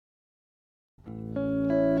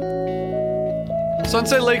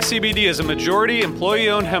Sunset Lake CBD is a majority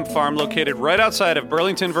employee-owned hemp farm located right outside of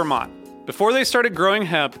Burlington, Vermont. Before they started growing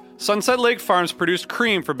hemp, Sunset Lake Farms produced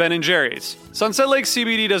cream for Ben & Jerry's. Sunset Lake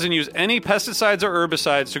CBD doesn't use any pesticides or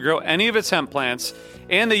herbicides to grow any of its hemp plants,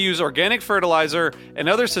 and they use organic fertilizer and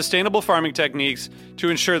other sustainable farming techniques to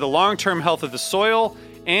ensure the long-term health of the soil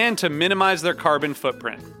and to minimize their carbon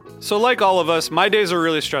footprint. So like all of us, my days are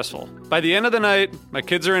really stressful. By the end of the night, my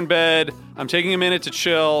kids are in bed, I'm taking a minute to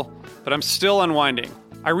chill, but I'm still unwinding.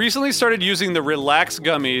 I recently started using the Relax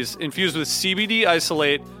gummies infused with CBD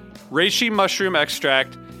isolate, reishi mushroom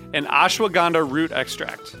extract, and ashwagandha root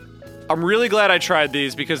extract. I'm really glad I tried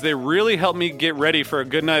these because they really helped me get ready for a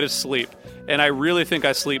good night of sleep, and I really think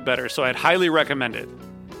I sleep better, so I'd highly recommend it.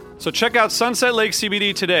 So check out Sunset Lake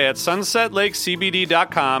CBD today at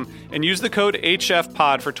sunsetlakecbd.com and use the code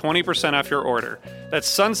HFPOD for 20% off your order. That's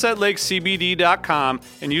sunsetlakecbd.com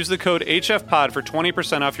and use the code HFPOD for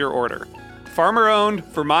 20% off your order. Farmer-owned,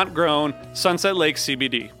 Vermont-grown, Sunset Lake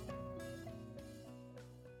CBD.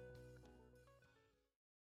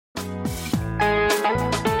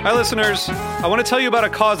 Hi, listeners. I want to tell you about a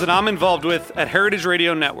cause that I'm involved with at Heritage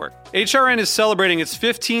Radio Network. HRN is celebrating its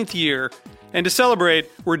 15th year, and to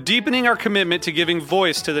celebrate, we're deepening our commitment to giving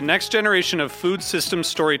voice to the next generation of food systems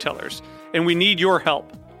storytellers, and we need your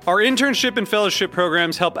help. Our internship and fellowship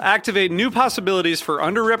programs help activate new possibilities for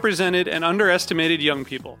underrepresented and underestimated young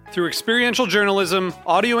people through experiential journalism,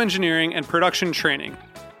 audio engineering, and production training.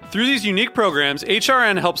 Through these unique programs,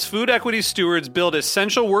 HRN helps food equity stewards build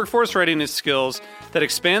essential workforce readiness skills that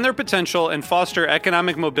expand their potential and foster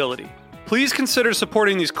economic mobility. Please consider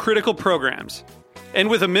supporting these critical programs. And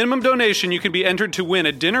with a minimum donation, you can be entered to win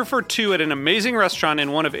a dinner for two at an amazing restaurant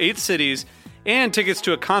in one of 8 cities and tickets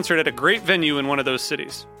to a concert at a great venue in one of those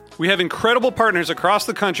cities. We have incredible partners across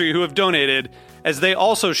the country who have donated, as they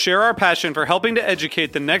also share our passion for helping to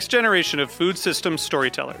educate the next generation of food systems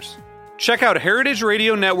storytellers. Check out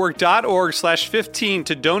heritageradionetwork.org/15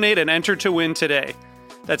 to donate and enter to win today.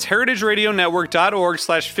 That's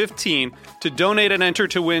heritageradionetwork.org/15 to donate and enter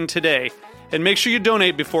to win today. And make sure you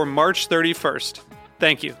donate before March 31st.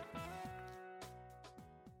 Thank you.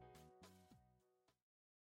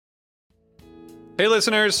 Hey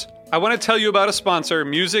listeners, I want to tell you about a sponsor,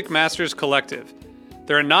 Music Masters Collective.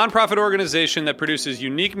 They're a nonprofit organization that produces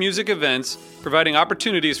unique music events, providing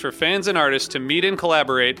opportunities for fans and artists to meet and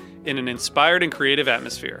collaborate in an inspired and creative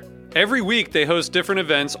atmosphere. Every week, they host different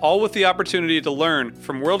events, all with the opportunity to learn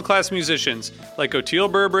from world-class musicians like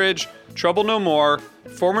Oteil Burbridge, Trouble No More,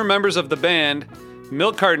 former members of the band,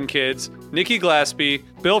 Milk Carton Kids, Nikki Glaspie,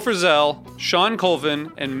 Bill Frisell, Sean Colvin,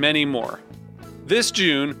 and many more. This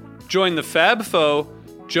June, join the Fab Four,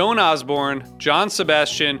 Joan Osborne, John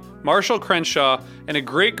Sebastian, Marshall Crenshaw, and a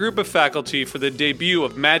great group of faculty for the debut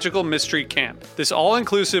of Magical Mystery Camp. This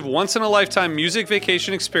all-inclusive, once-in-a-lifetime music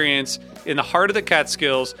vacation experience in the heart of the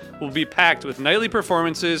Catskills will be packed with nightly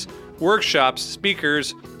performances, workshops,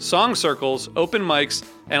 speakers, song circles, open mics,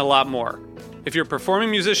 and a lot more. If you're a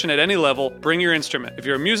performing musician at any level, bring your instrument. If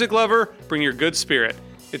you're a music lover, bring your good spirit.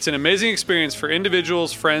 It's an amazing experience for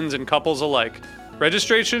individuals, friends, and couples alike.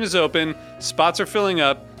 Registration is open, spots are filling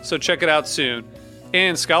up, so check it out soon.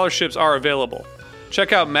 And scholarships are available.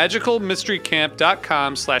 Check out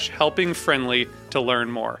magicalmysterycamp.com/helpingfriendly to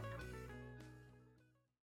learn more.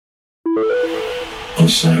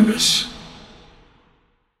 Osiris.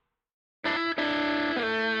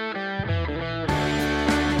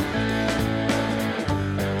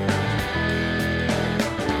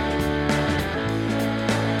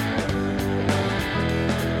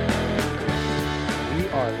 We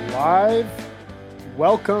are live.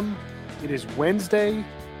 Welcome. It is Wednesday,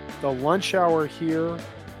 the lunch hour here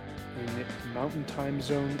in Mountain Time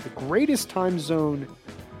Zone, the greatest time zone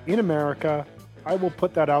in America. I will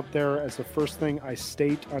put that out there as the first thing I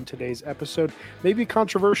state on today's episode. Maybe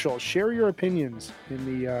controversial. Share your opinions in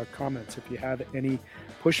the comments if you have any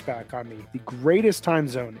pushback on me. The greatest time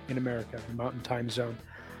zone in America, the Mountain Time Zone.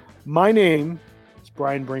 My name is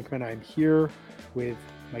Brian Brinkman. I'm here with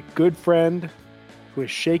my good friend who has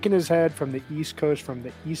shaken his head from the East Coast, from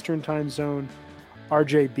the Eastern Time Zone,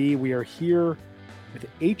 RJB. We are here with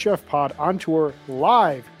HF Pod on tour,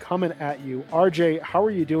 live, coming at you. RJ, how are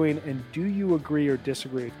you doing, and do you agree or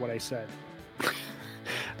disagree with what I said?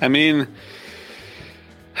 I mean,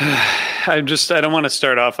 I don't want to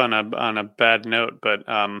start off on a bad note, but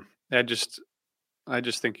I just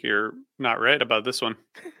think you're not right about this one.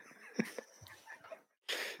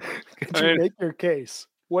 Could you make your case?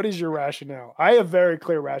 What is your rationale? I have very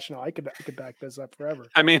clear rationale. I could back this up forever.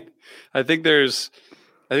 I mean, I think the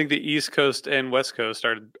East Coast and West Coast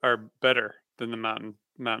are better than the Mountain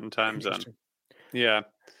Time Zone. Yeah.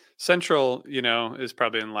 Central, is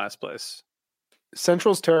probably in last place.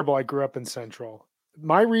 Central's terrible. I grew up in Central.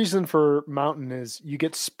 My reason for Mountain is you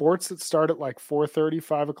get sports that start at like 4:30,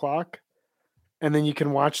 5 o'clock, and then you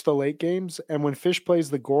can watch the late games. And when Fish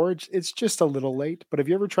plays the Gorge, it's just a little late. But have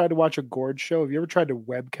you ever tried to watch a Gorge show? Have you ever tried to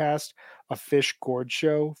webcast a Fish Gorge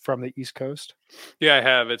show from the East Coast? Yeah, I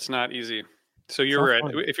have. It's not easy. So you're right.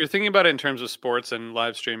 Fun. If you're thinking about it in terms of sports and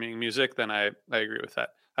live streaming music, then I agree with that.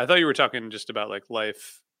 I thought you were talking just about like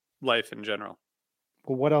life in general.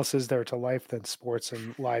 Well, what else is there to life than sports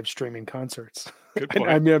and live streaming concerts? Good point.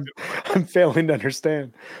 I'm failing to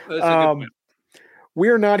understand. That's a good point. We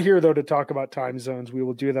are not here, though, to talk about time zones. We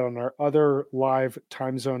will do that on our other live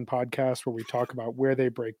time zone podcast where we talk about where they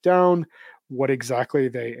break down, what exactly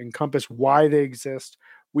they encompass, why they exist.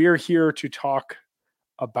 We are here to talk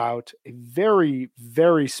about a very,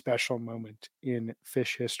 very special moment in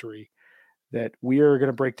Fish history that we are going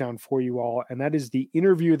to break down for you all. And that is the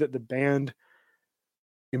interview that the band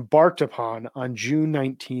embarked upon on June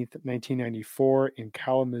 19th, 1994 in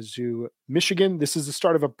Kalamazoo, Michigan. This is the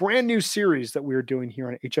start of a brand new series that we are doing here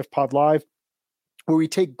on HF Pod Live, where we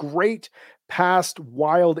take great past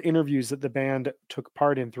wild interviews that the band took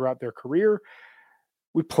part in throughout their career.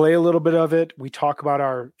 We play a little bit of it. We talk about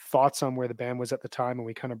our thoughts on where the band was at the time, and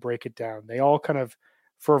we kind of break it down. They all kind of,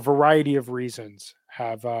 for a variety of reasons,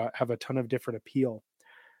 have a ton of different appeal.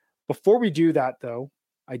 Before we do that, though,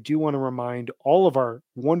 I do want to remind all of our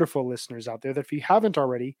wonderful listeners out there that if you haven't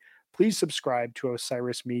already, please subscribe to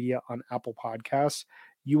Osiris Media on Apple Podcasts.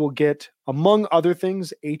 You will get, among other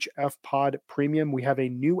things, HF Pod Premium. We have a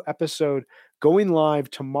new episode going live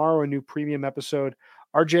tomorrow, a new premium episode.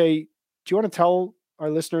 RJ, do you want to tell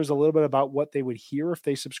our listeners a little bit about what they would hear if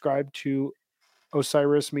they subscribe to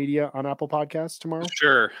Osiris Media on Apple Podcasts tomorrow?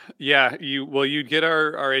 Sure. Yeah. You'd get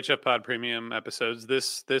our HF Pod Premium episodes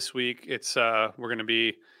this week. It's we're going to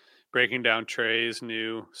be breaking down Trey's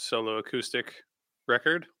new solo acoustic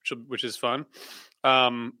record, which is fun.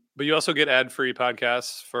 But you also get ad-free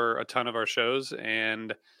podcasts for a ton of our shows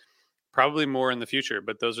and probably more in the future.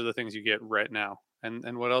 But those are the things you get right now.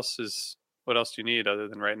 And what else do you need other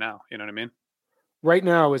than right now? You know what I mean? Right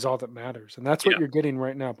now is all that matters, and that's what you're getting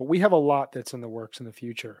right now. But we have a lot that's in the works in the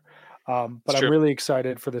future. But I'm really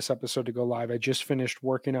excited for this episode to go live. I just finished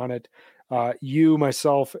working on it. You,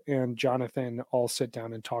 myself, and Jonathan all sit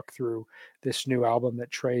down and talk through this new album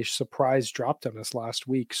that Trey surprise dropped on us last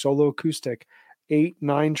week. Solo acoustic,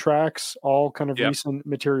 8-9 tracks, all kind of recent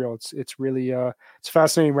material. It's really it's a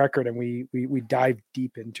fascinating record, and we dive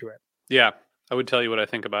deep into it. Yeah, I would tell you what I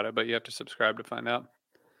think about it, but you have to subscribe to find out.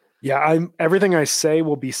 Yeah, everything I say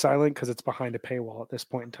will be silent because it's behind a paywall at this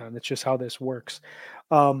point in time. That's just how this works.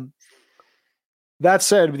 That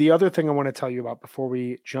said, the other thing I want to tell you about before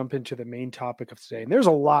we jump into the main topic of today, and there's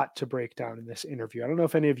a lot to break down in this interview. I don't know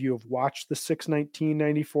if any of you have watched the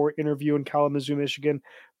 6/19/94 interview in Kalamazoo, Michigan,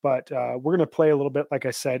 but we're going to play a little bit. Like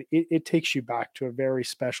I said, it takes you back to a very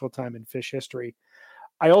special time in Fish history.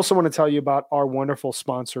 I also want to tell you about our wonderful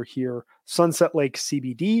sponsor here, Sunset Lake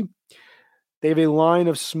CBD. They have a line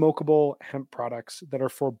of smokable hemp products that are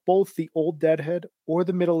for both the old deadhead or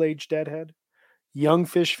the middle-aged deadhead, young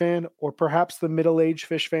fish fan, or perhaps the middle-aged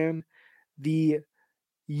fish fan, the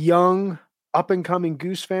young up-and-coming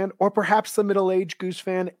goose fan, or perhaps the middle-aged goose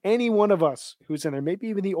fan, any one of us who's in there, maybe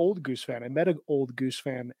even the old goose fan. I met an old goose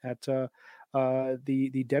fan at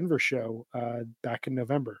the Denver show back in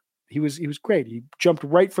November. He was great. He jumped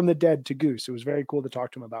right from the dead to goose. It was very cool to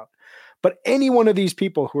talk to him about. But any one of these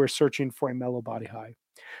people who are searching for a mellow body high,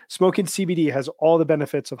 smoking CBD has all the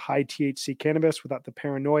benefits of high THC cannabis without the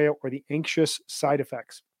paranoia or the anxious side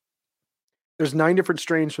effects. There's 9 different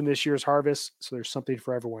strains from this year's harvest, so there's something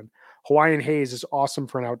for everyone. Hawaiian Haze is awesome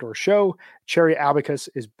for an outdoor show. Cherry Abacus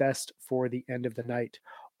is best for the end of the night.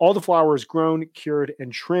 All the flower is grown, cured,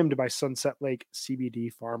 and trimmed by Sunset Lake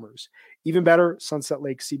CBD farmers. Even better, Sunset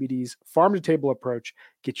Lake CBD's farm-to-table approach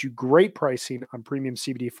gets you great pricing on premium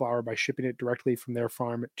CBD flower by shipping it directly from their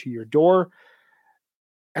farm to your door.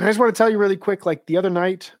 And I just want to tell you really quick, like the other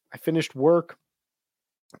night, I finished work,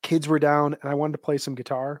 kids were down, and I wanted to play some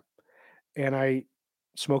guitar. And I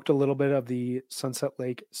smoked a little bit of the Sunset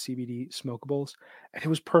Lake CBD smokables, and it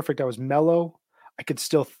was perfect. I was mellow. I could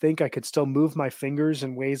still think, I could still move my fingers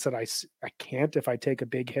in ways that I can't if I take a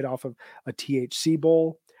big hit off of a THC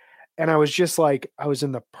bowl. And I was just like, I was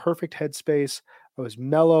in the perfect headspace. I was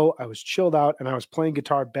mellow. I was chilled out, and I was playing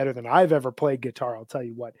guitar better than I've ever played guitar. I'll tell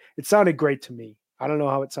you what, it sounded great to me. I don't know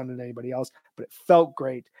how it sounded to anybody else, but it felt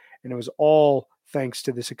great. And it was all thanks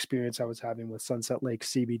to this experience I was having with Sunset Lake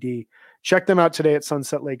CBD. Check them out today at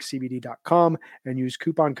sunsetlakecbd.com and use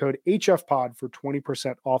coupon code HFPOD for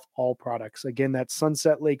 20% off all products. Again, that's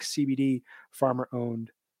Sunset Lake CBD, farmer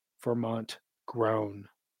owned, Vermont grown.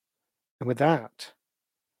 And with that,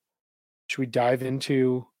 should we dive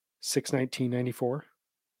into 6/19/94?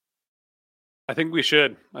 I think we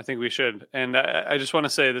should. And I just want to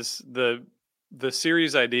say this: the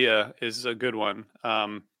series idea is a good one.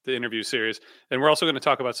 The interview series, and we're also going to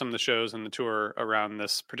talk about some of the shows and the tour around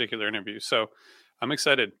this particular interview. So I'm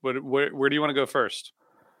excited. Where do you want to go first?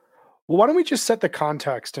 Well, why don't we just set the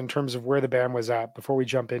context in terms of where the band was at before we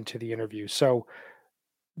jump into the interview? So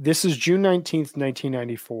this is June 19th,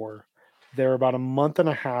 1994. They're about a month and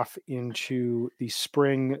a half into the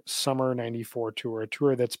spring summer 94 tour, a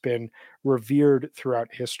tour that's been revered throughout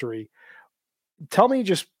history. Tell me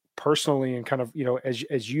just personally, and kind of,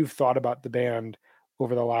 as you've thought about the band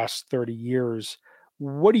over the last 30 years,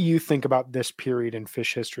 what do you think about this period in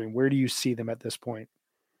Phish history, and where do you see them at this point?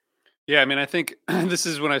 Yeah, I mean, I think this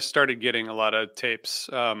is when I started getting a lot of tapes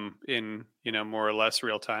in, more or less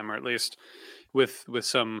real time, or at least with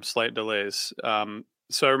some slight delays.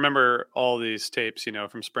 So I remember all these tapes,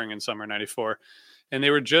 from spring and summer 94, and they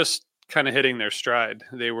were just kind of hitting their stride.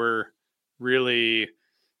 They were really,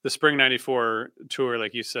 the spring 94 tour,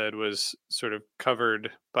 like you said, was sort of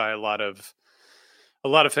covered by a lot of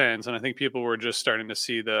fans. And I think people were just starting to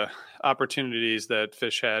see the opportunities that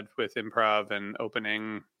Phish had with improv and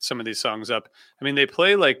opening some of these songs up. I mean, they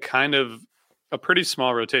play like kind of a pretty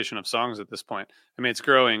small rotation of songs at this point. I mean, it's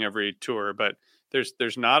growing every tour, but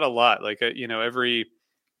there's not a lot. Like,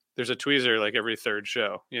 there's a tweezer like every third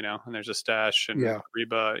show, and there's a Stash and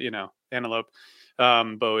Reba, Antelope,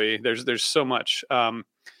 Bowie. There's so much.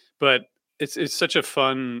 But it's such a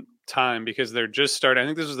fun time because they're just starting. I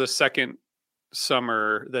think this was the second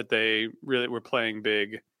summer that they really were playing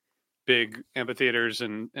big amphitheaters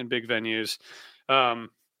and big venues. And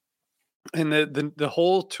the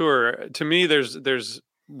whole tour, to me, there's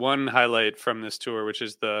one highlight from this tour, which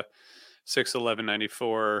is the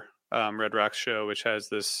 6/11/94 Red Rocks show, which has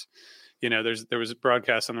this, there was a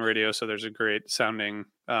broadcast on the radio, so there's a great sounding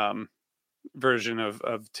version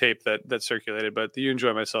of tape that circulated. But the "You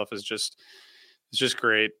Enjoy Myself" is just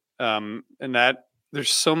great, and that there's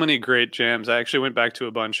so many great jams. I actually went back to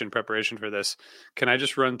a bunch in preparation for this. Can I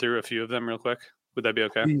just run through a few of them real quick? Would that be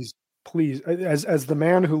okay? Please. As the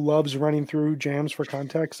man who loves running through jams for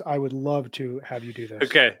context, I would love to have you do this.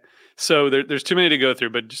 Okay. So there's too many to go through,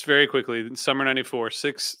 but just very quickly, summer 94,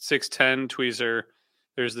 6/10 Tweezer.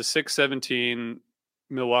 There's the 6/17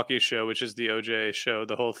 Milwaukee show, which is the OJ show.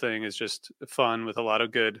 The whole thing is just fun with a lot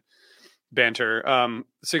of good banter.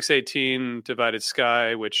 6/18 Divided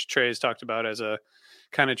Sky, which Trey's talked about as a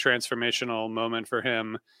kind of transformational moment for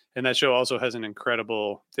him. And that show also has an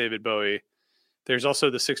incredible David Bowie. There's also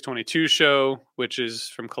the 6/22 show, which is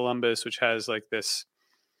from Columbus, which has like this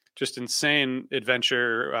just insane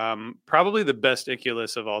adventure. Probably the best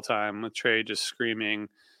Iculus of all time, with Trey just screaming.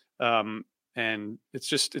 And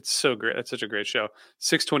it's so great. It's such a great show.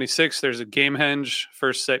 6/26, there's a Gamehenge,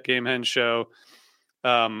 first set Gamehenge show.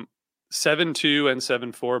 7/2 and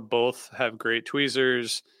 7/4 both have great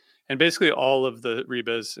tweezers. And basically all of the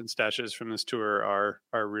Rebas and Stashes from this tour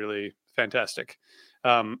are really fantastic.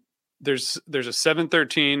 There's a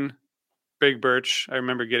 7/13 Big Birch. I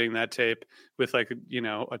remember getting that tape with like, a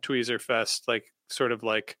tweezer fest, like sort of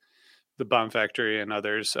like the Bomb Factory and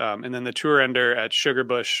others. And then the tour ender at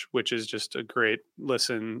Sugarbush, which is just a great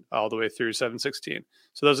listen all the way through 7/16.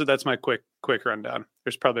 So that's my quick rundown.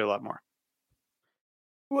 There's probably a lot more.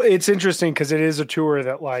 Well, it's interesting because it is a tour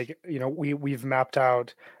that, like, we've mapped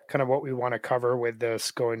out kind of what we want to cover with this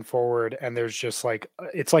going forward. And there's just like,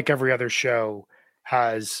 it's like every other show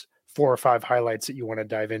has 4 or 5 highlights that you want to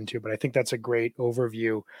dive into. But I think that's a great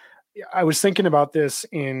overview. I was thinking about this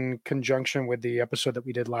in conjunction with the episode that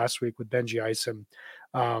we did last week with Benji Isom,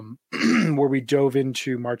 where we dove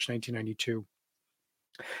into March 1992.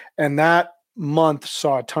 And that month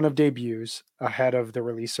saw a ton of debuts ahead of the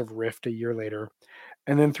release of Rift a year later.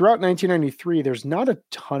 And then throughout 1993, there's not a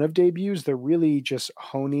ton of debuts. They're really just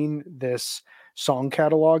honing this song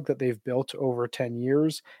catalog that they've built over 10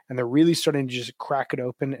 years. And they're really starting to just crack it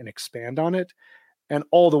open and expand on it. And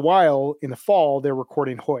all the while in the fall, they're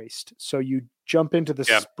recording Hoist. So you jump into the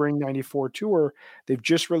spring 94 tour. They've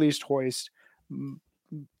just released Hoist.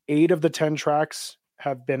 8 of the 10 tracks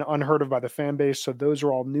have been unheard of by the fan base. So those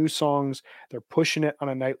are all new songs. They're pushing it on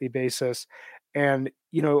a nightly basis. And,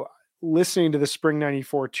 listening to the spring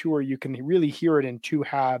 94 tour, you can really hear it in 2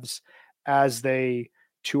 halves as they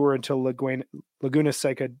tour until Laguna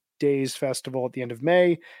Seca Days Festival at the end of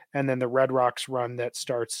May, and then the Red Rocks run that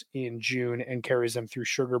starts in June and carries them through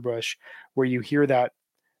Sugarbush, where you hear that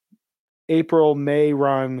April, May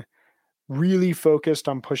run really focused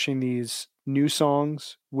on pushing these new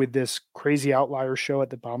songs with this crazy outlier show at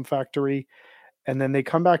the Bomb Factory. And then they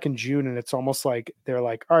come back in June and it's almost like they're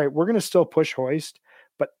like, all right, we're going to still push Hoist,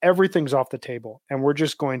 but everything's off the table. And we're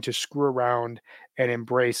just going to screw around and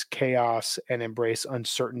embrace chaos and embrace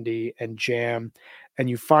uncertainty and jam. And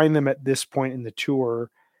you find them at this point in the tour,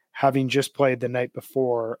 having just played the night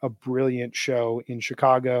before a brilliant show in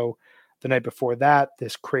Chicago. The night before that,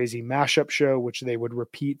 this crazy mashup show, which they would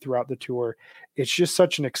repeat throughout the tour. It's just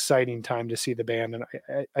such an exciting time to see the band. And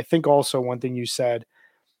I think also one thing you said,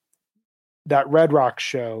 that Red Rock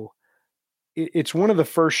show, it's one of the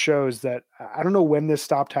first shows that I don't know when this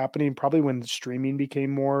stopped happening, probably when streaming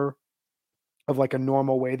became more of like a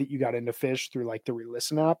normal way that you got into Phish through like the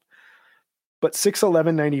Relisten app. But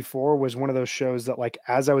 6/11/94 was one of those shows that, like,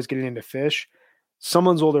 as I was getting into Phish,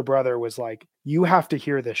 someone's older brother was like, you have to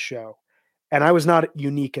hear this show. And I was not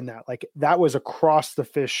unique in that. Like, that was across the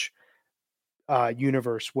Phish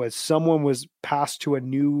universe, was someone was passed to a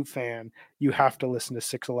new fan. You have to listen to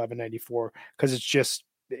 6/11/94 because it's just,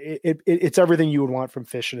 it's everything you would want from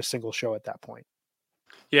Phish in a single show at that point.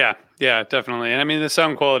 Yeah, definitely. And I mean, the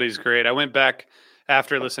sound quality is great. I went back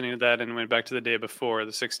after listening to that and went back to the day before,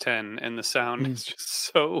 the 610, and the sound is just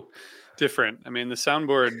so different. I mean, the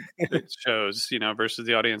soundboard it shows, versus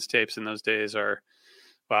the audience tapes in those days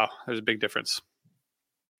wow, there's a big difference.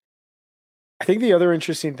 I think the other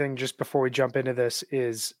interesting thing, just before we jump into this,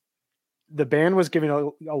 is the band was giving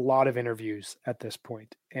a lot of interviews at this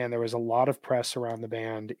point, and there was a lot of press around the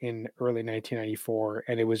band in early 1994,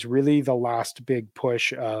 and it was really the last big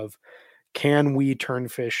push of, can we turn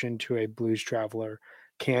Phish into a Blues Traveler?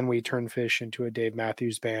 Can we turn Phish into a Dave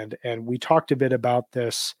Matthews Band? And we talked a bit about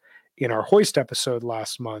this in our Hoist episode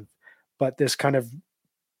last month, but this kind of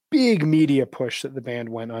big media push that the band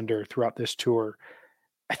went under throughout this tour,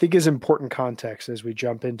 I think is important context as we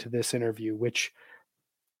jump into this interview, which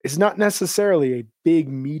is not necessarily a big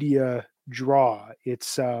media draw.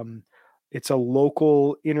 It's a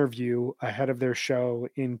local interview ahead of their show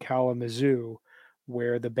in Kalamazoo,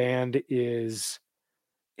 where the band is,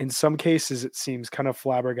 in some cases, it seems kind of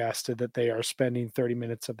flabbergasted that they are spending 30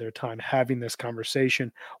 minutes of their time having this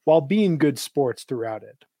conversation while being good sports throughout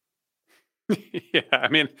it. Yeah, I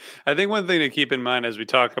mean, I think one thing to keep in mind as we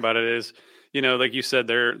talk about it is, like you said,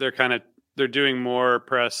 they're doing more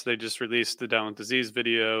press. They just released the Down with Disease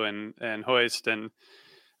video and Hoist, and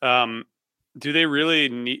do they really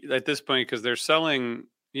need at this point, because they're selling,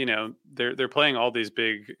 they're playing all these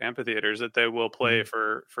big amphitheaters that they will play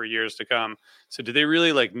for years to come. So do they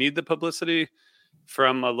really need the publicity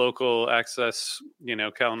from a local access,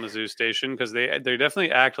 Kalamazoo station? Because they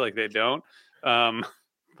definitely act like they don't.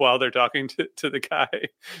 While they're talking to the guy,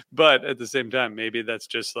 but at the same time, maybe that's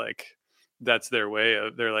just that's their way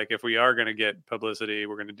of, they're like, if we are going to get publicity,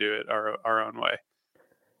 we're going to do it our own way.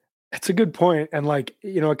 That's a good point. And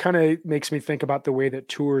it kind of makes me think about the way that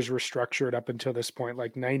tours were structured up until this point,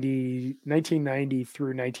 like 1990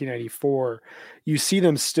 through 1994, you see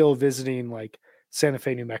them still visiting like Santa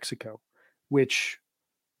Fe, New Mexico, which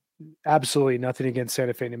absolutely nothing against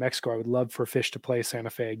Santa Fe, New Mexico. I would love for Phish to play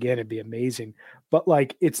Santa Fe again. It'd be amazing. But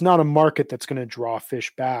it's not a market that's going to draw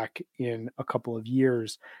Phish back in a couple of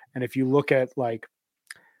years. And if you look at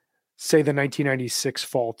say the 1996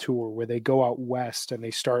 fall tour, where they go out west and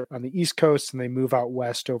they start on the East Coast and they move out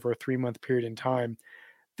west over a 3-month period in time,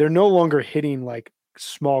 they're no longer hitting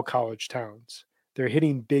small college towns. They're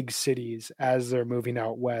hitting big cities as they're moving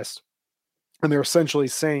out west. And they're essentially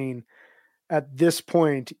saying, at this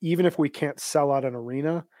point, even if we can't sell out an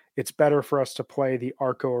arena, it's better for us to play the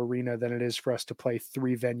Arco Arena than it is for us to play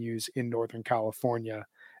 3 venues in Northern California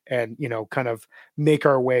and, kind of make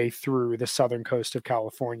our way through the southern coast of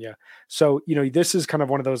California. So, this is kind of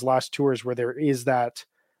one of those last tours where there is that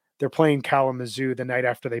they're playing Kalamazoo the night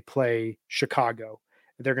after they play Chicago.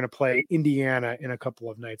 They're going to play Indiana in a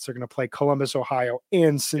couple of nights. They're going to play Columbus, Ohio,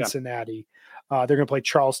 and Cincinnati. Yeah. They're going to play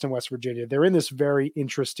Charleston, West Virginia. They're in this very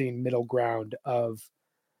interesting middle ground of,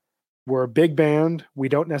 we're a big band. We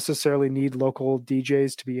don't necessarily need local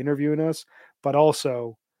DJs to be interviewing us, but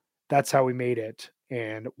also that's how we made it.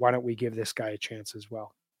 And why don't we give this guy a chance as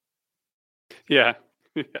well? Yeah.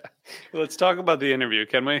 Let's talk about the interview,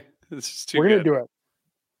 can we? We're going to do it.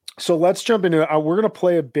 So let's jump into it. We're going to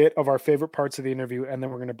play a bit of our favorite parts of the interview, and then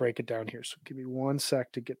we're going to break it down here. So give me 1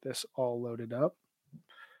 sec to get this all loaded up.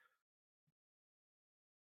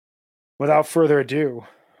 Without further ado,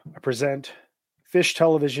 I present Phish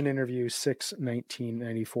Television Interview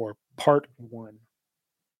 6/1994, Part 1.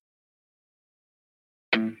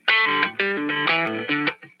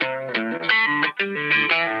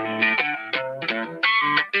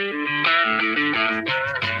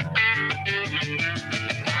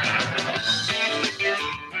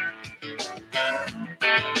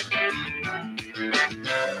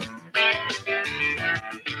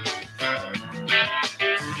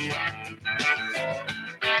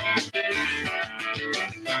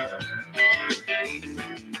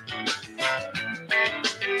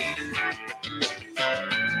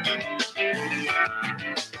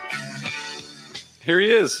 Here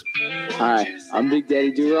he is. Hi, I'm Big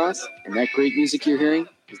Daddy Duras, and that great music you're hearing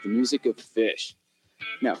is the music of Phish.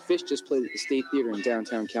 Now, Phish just played at the State Theater in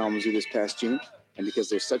downtown Kalamazoo this past June, and because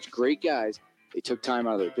they're such great guys, they took time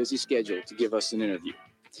out of their busy schedule to give us an interview.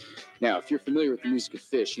 Now, if you're familiar with the music of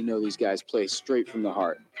Phish, you know these guys play straight from the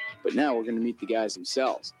heart. But now we're going to meet the guys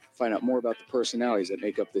themselves, find out more about the personalities that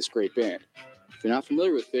make up this great band. If you're not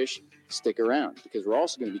familiar with Phish, stick around, because we're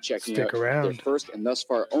also going to be checking out their first and thus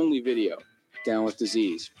far only video, Down with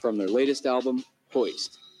Disease, from their latest album,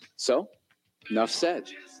 Hoist. So, enough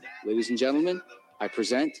said. Ladies and gentlemen, I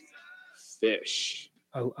present Phish.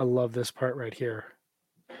 I love this part right here.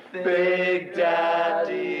 Big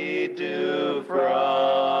Daddy Do from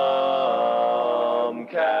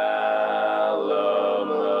Kalamazoo.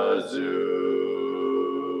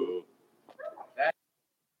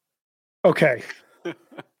 Okay.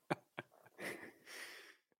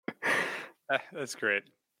 That's great.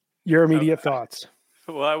 Your immediate thoughts.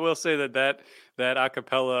 Well, I will say that a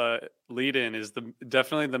cappella lead-in is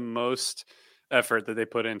definitely the most effort that they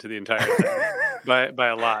put into the entire thing by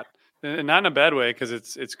a lot, and not in a bad way, because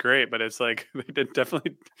it's great, but it's like they did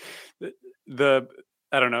definitely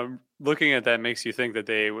I don't know. Looking at that makes you think that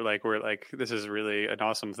they were like this is really an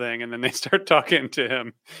awesome thing, and then they start talking to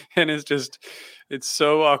him, and it's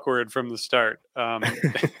so awkward from the start,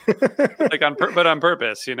 like on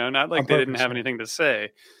purpose, not like they didn't have anything to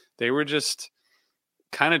say. They were just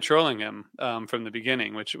kind of trolling him from the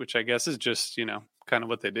beginning, which I guess is just, kind of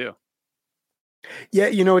what they do. Yeah,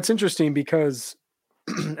 it's interesting because,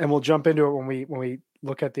 and we'll jump into it when we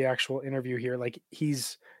look at the actual interview here. Like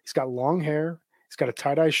he's got long hair, he's got a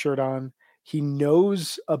tie-dye shirt on, he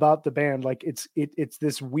knows about the band. Like it's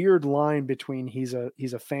this weird line between he's a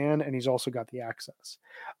fan and he's also got the access,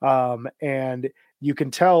 and you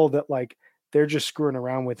can tell that like they're just screwing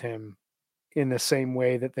around with him in the same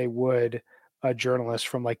way that they would a journalist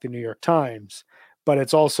from like the New York Times. But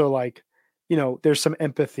it's also like, there's some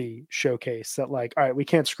empathy showcase that like, all right, we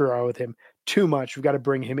can't screw around with him too much. We've got to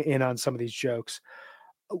bring him in on some of these jokes.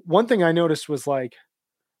 One thing I noticed was like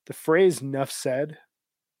the phrase "nuff said,"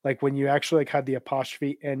 like when you actually like had the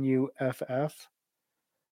apostrophe NUFF,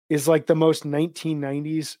 is like the most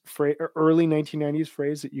 1990s phrase, or early 1990s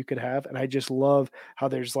phrase that you could have. And I just love how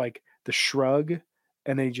there's like the shrug,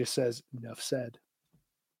 and then he just says "nuff said."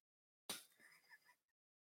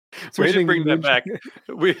 So we should bring that back.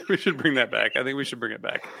 We should bring that back. I think we should bring it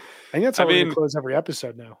back. I think that's how we're gonna close every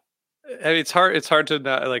episode now. It's hard to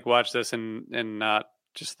not like watch this and not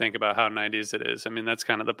just think about how 90s it is. I mean, that's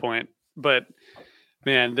kind of the point. But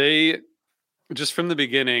man, they just from the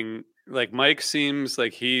beginning, like Mike seems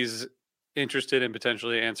like he's interested in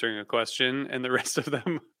potentially answering a question, and the rest of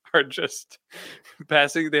them are just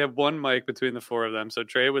passing. They have one mic between the four of them. So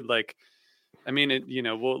Trey would like, I mean,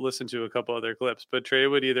 we'll listen to a couple other clips, but Trey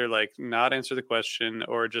would either like not answer the question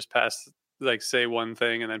or just pass, like say one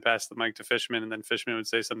thing and then pass the mic to Fishman, and then Fishman would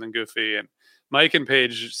say something goofy. And Mike and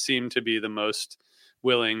Paige seem to be the most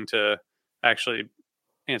willing to actually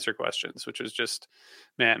answer questions, which is just,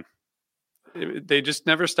 man, they just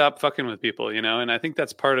never stop fucking with people, and I think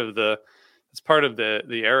that's part of the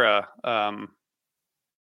era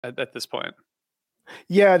at this point.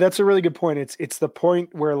 Yeah, that's a really good point. It's the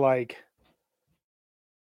point where like,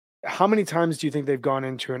 how many times do you think they've gone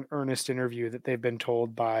into an earnest interview that they've been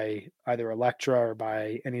told by either Elektra or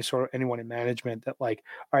by anyone in management that like,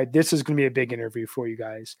 all right, this is going to be a big interview for you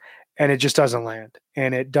guys, and it just doesn't land,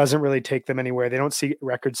 and it doesn't really take them anywhere. They don't see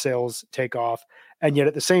record sales take off, and yet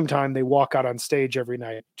at the same time they walk out on stage every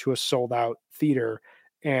night to a sold out theater,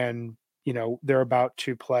 and they're about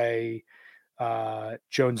to play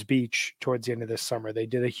Jones Beach towards the end of this summer. They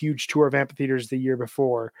did a huge tour of amphitheaters the year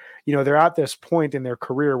before. They're at this point in their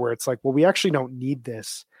career where it's like, well, we actually don't need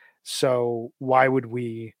this. So why would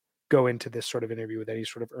we go into this sort of interview with any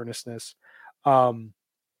sort of earnestness?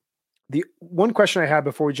 The one question I had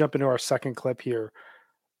before we jump into our second clip here,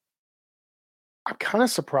 I'm kind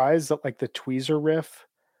of surprised that like the Tweezer riff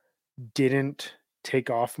didn't take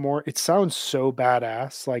off more. It sounds so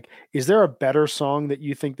badass. Like, is there a better song that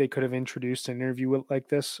you think they could have introduced an interview with like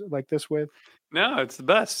this with? No, it's the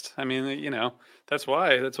best. I mean, that's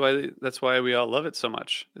why we all love it so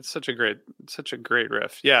much. It's such a great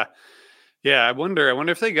riff. Yeah. Yeah, I wonder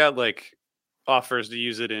if they got like offers to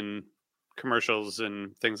use it in commercials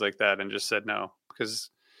and things like that and just said no, because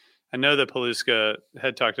I know that Paluska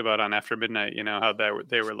had talked about on After Midnight, how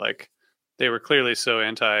they were clearly so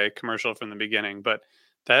anti-commercial from the beginning, but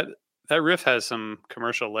that riff has some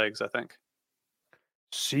commercial legs, I think.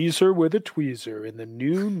 Caesar with a tweezer in the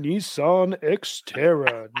new Nissan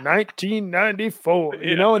Xterra 1994,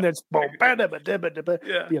 and that's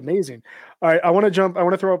be amazing. All right, I want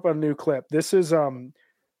to throw up a new clip. This is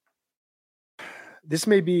this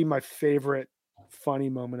may be my favorite funny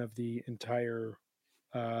moment of the entire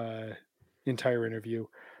interview.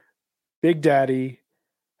 Big Daddy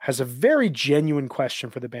has a very genuine question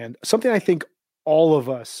for the band, something I think all of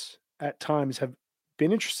us at times have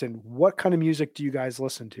been interested in. What kind of music do you guys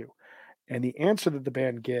listen to? And the answer that the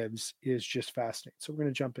band gives is just fascinating. So we're going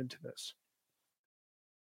to jump into this.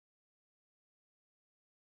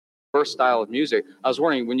 First style of music. I was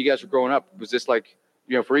wondering, when you guys were growing up, was this like,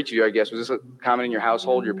 for each of you, I guess, was this common in your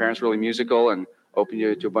household? Your parents really musical and opened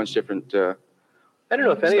you to a bunch of different I don't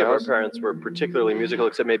know if any of our parents were particularly musical,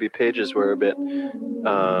 except maybe Page's were a bit.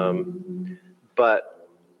 But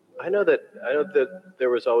I know that there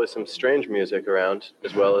was always some strange music around,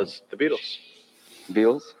 as well as the Beatles.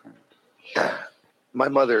 Beatles? My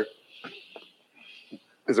mother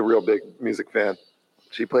is a real big music fan.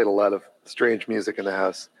 She played a lot of strange music in the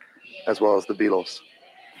house, as well as the Beatles.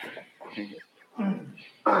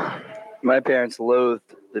 My parents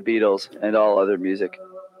loathed the Beatles and all other music.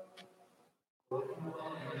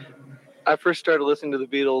 I first started listening to the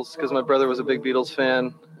Beatles because my brother was a big Beatles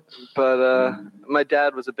fan, but my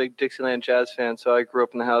dad was a big Dixieland jazz fan, so I grew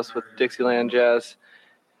up in the house with Dixieland jazz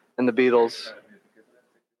and the Beatles.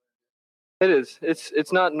 It is.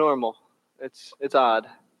 It's not normal. It's odd,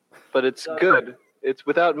 but it's good. It's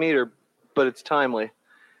without meter, but it's timely.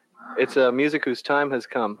 It's a music whose time has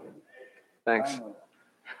come. Thanks.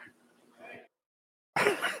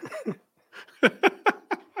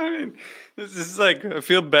 I mean, this is like, I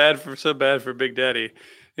feel so bad for Big Daddy,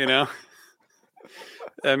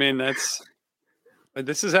 I mean,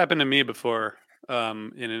 this has happened to me before in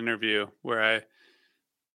an interview where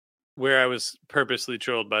I was purposely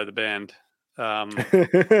trolled by the band. Matt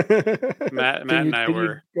and I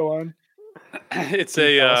were. Go on. It's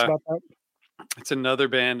another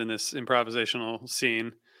band in this improvisational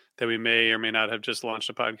scene that we may or may not have just launched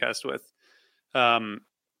a podcast with.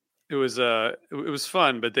 It was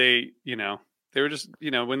fun, but they were just,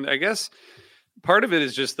 when, I guess part of it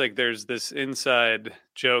is just like there's this inside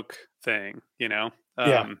joke thing, that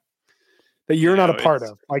you're not a part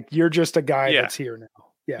of. Like, you're just a guy that's here now.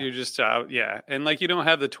 Yeah. You're just out. Yeah. And like, you don't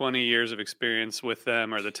have the 20 years of experience with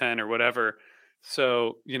them or the 10 or whatever.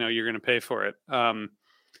 So, you're going to pay for it.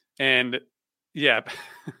 And yeah,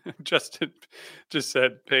 Justin just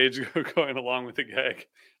said Paige going along with the gag.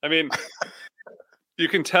 I mean, you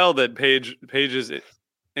can tell that Paige's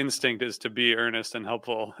instinct is to be earnest and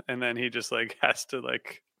helpful, and then he just like has to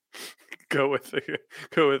like go with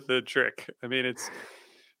the trick. I mean,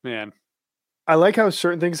 man. I like how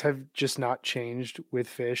certain things have just not changed with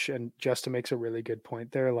Fish, and Justin makes a really good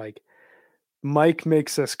point there. Like, Mike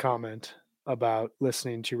makes this comment about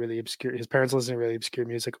listening to his parents listening to really obscure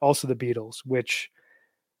music, also the Beatles, which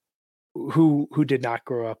who did not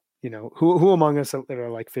grow up, who among us that are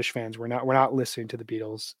like Fish fans, we're not listening to the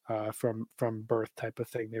Beatles from birth type of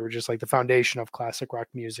thing. They were just like the foundation of classic rock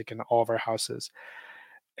music in all of our houses.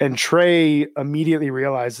 And Trey immediately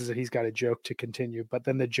realizes that he's got a joke to continue, but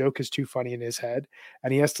then the joke is too funny in his head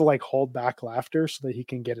and he has to like hold back laughter so that he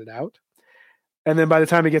can get it out. And then by the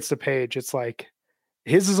time he gets to Paige, it's like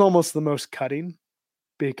his is almost the most cutting,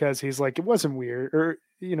 because he's like, it wasn't weird, or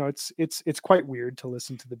it's quite weird to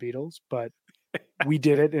listen to the Beatles, but we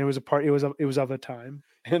did it, and it was of a time.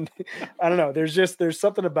 And I don't know, there's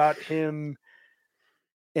something about him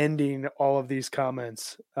ending all of these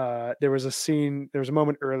comments. There was a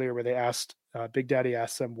moment earlier where they asked Big Daddy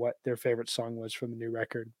asked them what their favorite song was from the new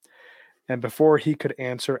record, and before he could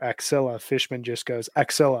answer Axilla, Fishman just goes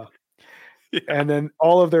Axilla. Yeah. And then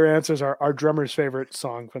all of their answers are, our drummer's favorite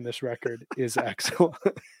song from this record is Axilla.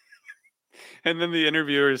 And then the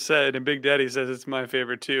interviewer said, and Big Daddy says it's my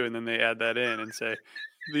favorite too, and then they add that in and say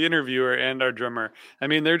the interviewer and our drummer. I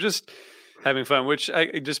mean, they're just having fun, which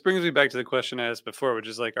it just brings me back to the question I asked before, which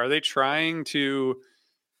is like, are they trying to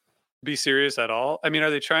be serious at all? I mean,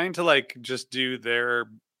 are they trying to like just do their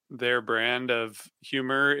brand of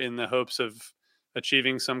humor in the hopes of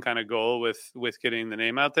achieving some kind of goal with getting the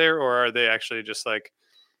name out there, or are they actually just like,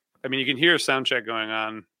 I mean, you can hear sound check going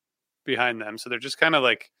on behind them, so they're just kind of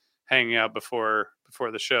like hanging out before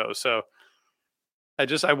the show. So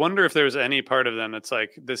I wonder if there's any part of them that's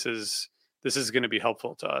like, this is going to be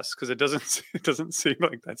helpful to us, because it doesn't seem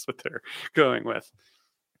like that's what they're going with.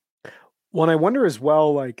 Well, and I wonder as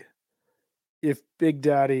well, like, if Big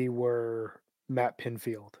Daddy were Matt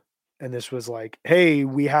Pinfield, and this was like, hey,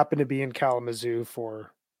 we happen to be in Kalamazoo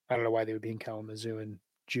for, I don't know why they would be in Kalamazoo in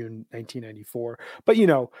June 1994, but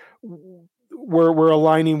we're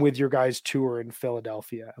aligning with your guys' tour in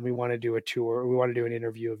Philadelphia, and we want to do a tour. We want to do an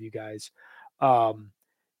interview of you guys.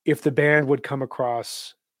 If the band would come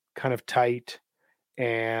across kind of tight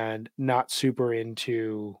and not super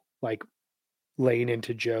into like laying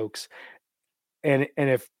into jokes, and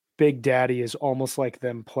if Big Daddy is almost like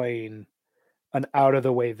them playing an out of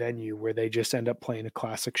the way venue where they just end up playing a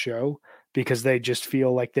classic show because they just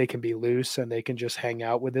feel like they can be loose and they can just hang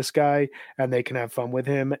out with this guy and they can have fun with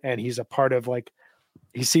him. And he's a part of like,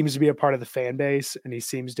 he seems to be a part of the fan base, and he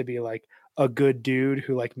seems to be like a good dude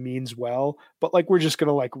who like means well, but like, we're just going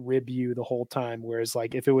to like rib you the whole time. Whereas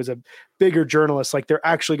like, if it was a bigger journalist, like they're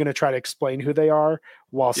actually going to try to explain who they are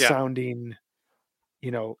while sounding,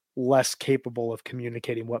 less capable of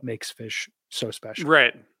communicating what makes Phish so special.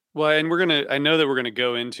 Right. Well, and I know that we're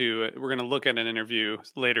going to look at an interview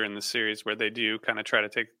later in the series where they do kind of try to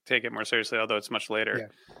take it more seriously, although it's much later.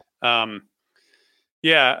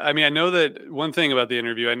 Yeah. I mean, I know that one thing about the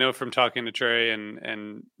interview, I know from talking to Trey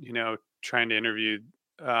and trying to interview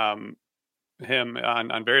him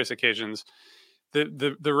on various occasions,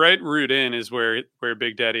 the right route in is where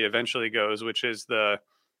Big Daddy eventually goes, which is the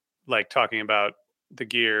like talking about the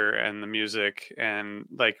gear and the music, and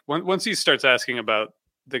like once he starts asking about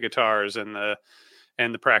the guitars and the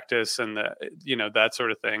practice and the that sort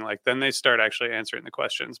of thing, like then they start actually answering the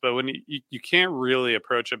questions. But when you can't really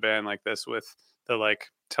approach a band like this with the like,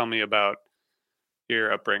 tell me about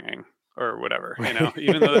your upbringing or whatever,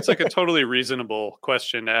 even though it's like a totally reasonable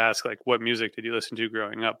question to ask, like what music did you listen to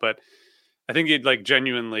growing up? But I think it like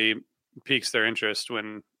genuinely piques their interest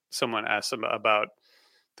when someone asks them about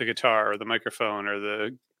the guitar or the microphone or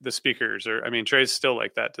the speakers, or I mean, Trey's still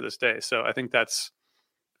like that to this day. So I think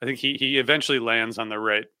he eventually lands on the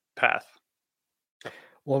right path.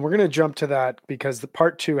 Well, we're going to jump to that because the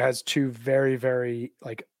part 2 has 2 very, very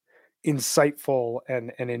like insightful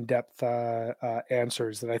and in-depth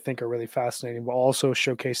answers that I think are really fascinating, while also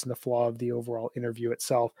showcasing the flaw of the overall interview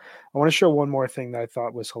itself. I want to show one more thing that I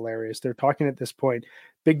thought was hilarious. They're talking at this point.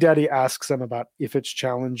 Big Daddy asks them about if it's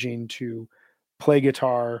challenging to play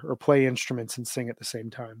guitar or play instruments and sing at the same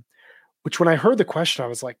time, which when I heard the question, I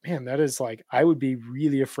was like, man, that is like, I would be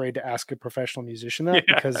really afraid to ask a professional musician that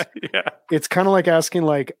because it's kind of like asking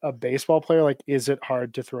like a baseball player, like, is it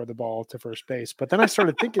hard to throw the ball to first base? But then I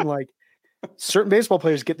started thinking like certain baseball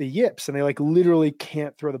players get the yips and they like literally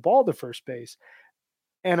can't throw the ball to first base.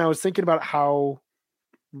 And I was thinking about how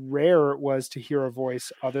rare it was to hear a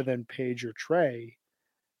voice other than Page or Trey.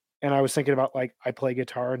 And I was thinking about like, I play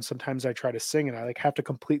guitar and sometimes I try to sing and I like have to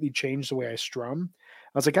completely change the way I strum.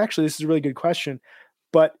 I was like, actually, this is a really good question.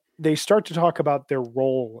 But they start to talk about their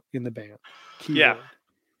role in the band. Keyword. Yeah.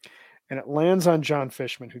 And it lands on John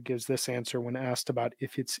Fishman, who gives this answer when asked about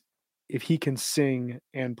if he can sing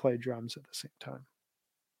and play drums at the same time.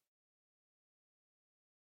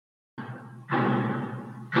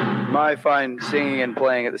 I find singing and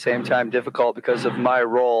playing at the same time difficult because of my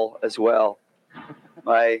role as well.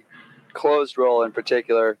 My closed role in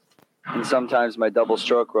particular, and sometimes my double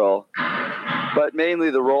stroke role. But mainly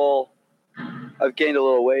the role, I've gained a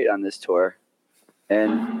little weight on this tour.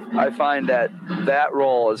 And I find that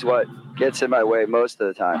role is what gets in my way most of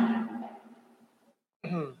the time.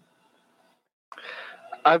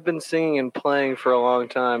 I've been singing and playing for a long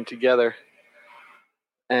time together.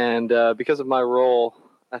 And because of my role,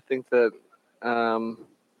 I think that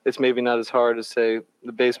it's maybe not as hard as, say,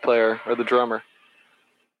 the bass player or the drummer.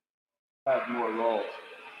 Have more roles.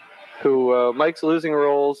 Who Mike's losing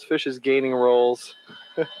roles, Phish is gaining roles.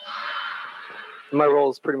 My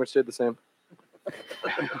roles pretty much stayed the same.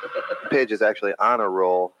 Page is actually on a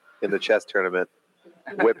roll in the chess tournament,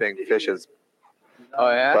 whipping Phish's. Oh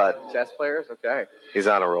yeah, but chess players. Okay, he's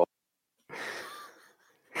on a roll.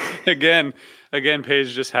 Again,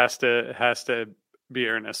 Page just has to be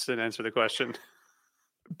earnest and answer the question.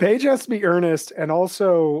 Page has to be earnest, and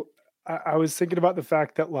also I was thinking about the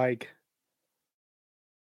fact that like,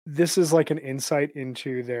 this is like an insight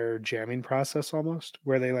into their jamming process almost,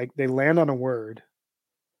 where they land on a word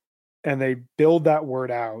and they build that word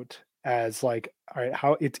out as like, all right,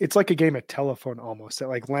 how it's like a game of telephone almost. It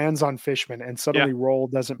like lands on Fishman, and suddenly roll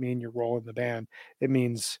doesn't mean you're rolling the band. It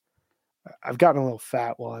means I've gotten a little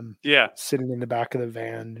fat while I'm sitting in the back of the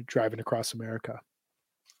van driving across America.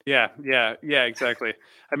 Yeah, exactly.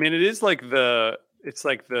 I mean, it's like the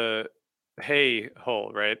hay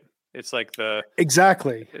hole, right? It's like the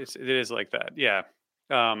exactly. It is like that. Yeah.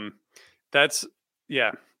 That's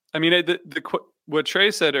I mean, what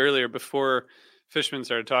Trey said earlier before Fishman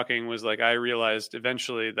started talking was like, I realized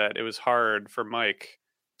eventually that it was hard for Mike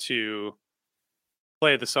to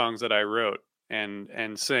play the songs that I wrote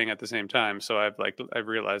and sing at the same time. So I've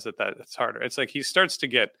realized that it's harder. It's like they start to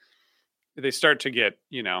get,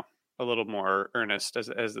 a little more earnest as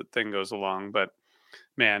the thing goes along, but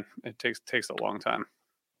man, it takes a long time.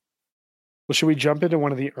 Well, should we jump into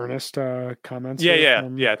one of the earnest comments? Yeah.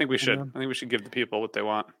 I think we should. I think we should give the people what they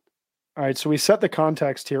want. All right. So we set the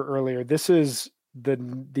context here earlier. This is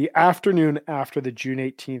the afternoon after the June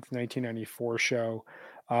 18th, 1994 show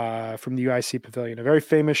from the UIC Pavilion, a very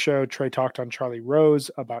famous show. Trey talked on Charlie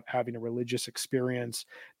Rose about having a religious experience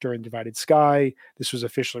during Divided Sky. This was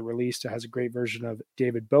officially released. It has a great version of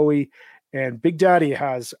David Bowie. And Big Daddy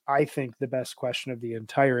has, I think, the best question of the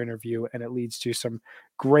entire interview, and it leads to some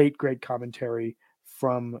great commentary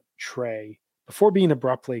from Trey before being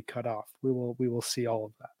abruptly cut off. We will see all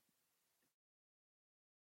of that.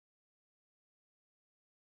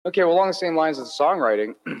 Okay, well, along the same lines of the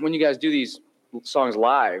songwriting, when you guys do these songs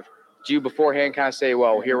live, do you beforehand kind of say,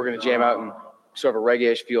 well, here we're going to jam out and sort of a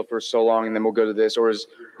reggae-ish feel for so long, and then we'll go to this, or is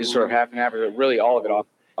it sort of half and half, or is it really all of it off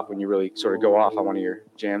when you really sort of go off on one of your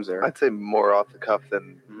jams there? I'd say more off the cuff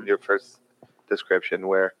than your first description,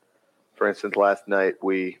 where, for instance, last night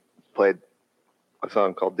we played a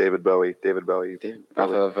song called David Bowie. Off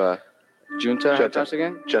of Junta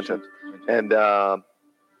again? Junta. And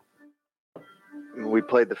we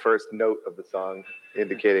played the first note of the song,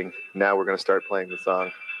 indicating now we're going to start playing the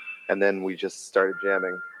song. And then we just started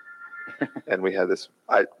jamming. And we had this,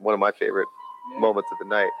 one of my favorite moments of the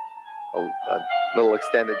night, a little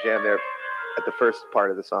extended jam there at the first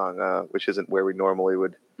part of the song, which isn't where we normally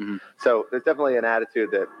would. Mm-hmm. So there's definitely an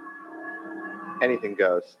attitude that anything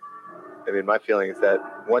goes. I mean, my feeling is that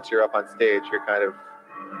once you're up on stage,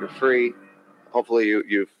 you're free. Hopefully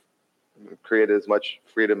you've created as much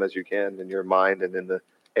freedom as you can in your mind and in the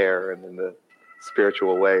air and in the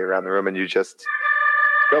spiritual way around the room, and you just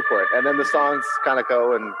go for it. And then the songs kind of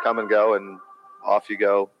go and come and go, and off you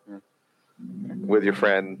go with your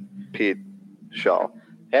friend Pete Shaw.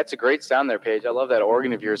 That's a great sound there, Paige. I love that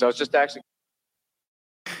organ of yours. I was just actually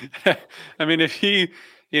I mean, if he,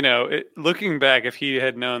 looking back, if he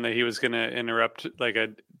had known that he was going to interrupt like a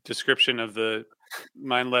description of the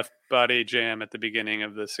Mind Left Body jam at the beginning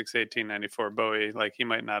of the 6/18/94 Bowie, like he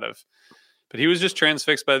might not have, but he was just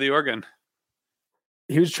transfixed by the organ.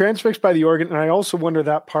 He was transfixed by the organ. And I also wonder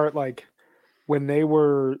that part, like when they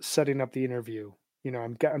were setting up the interview,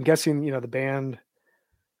 I'm guessing, the band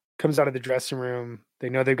comes out of the dressing room. They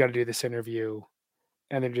know they've got to do this interview,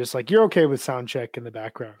 and they're just like, you're okay with sound check in the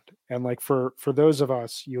background. And like, for those of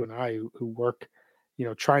us, you and I who work,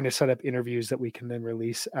 trying to set up interviews that we can then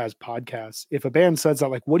release as podcasts. If a band says that,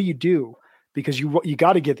 like, what do you do? Because you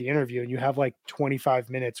got to get the interview and you have like 25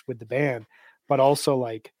 minutes with the band, but also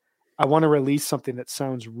like, I want to release something that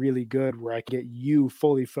sounds really good where I can get you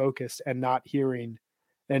fully focused and not hearing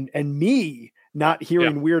and me not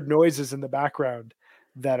hearing weird noises in the background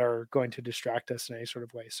that are going to distract us in any sort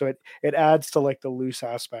of way. So it adds to like the loose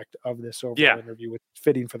aspect of this overall interview with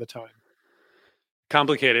fitting for the time.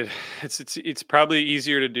 Complicated. It's probably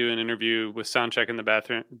easier to do an interview with sound check in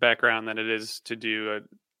the background than it is to do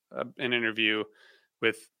an interview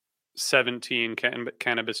with 17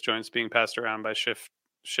 cannabis joints being passed around by Shift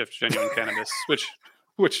Genuine Cannabis,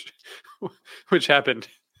 which happened.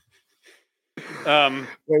 Wait,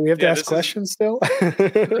 we have to ask questions still.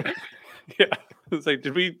 Yeah, it's like,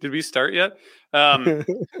 did we start yet?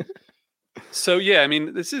 So yeah, I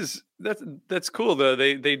mean, that's cool though.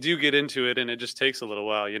 They do get into it, and it just takes a little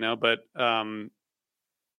while, But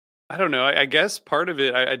I don't know. I guess part of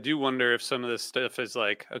it, I do wonder if some of this stuff is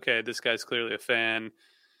like, okay, this guy's clearly a fan,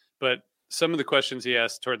 but some of the questions he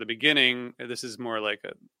asked toward the beginning, this is more like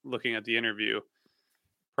looking at the interview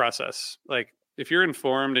process. Like if you're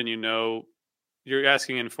informed and you're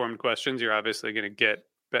asking informed questions, you're obviously going to get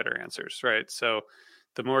better answers, right? So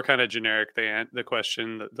the more kind of generic the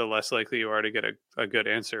question, the less likely you are to get a good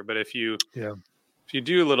answer. But if you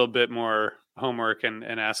do a little bit more homework and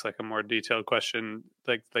ask like a more detailed question,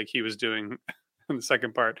 like he was doing in the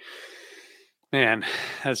second part, man,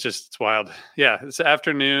 it's wild. Yeah, it's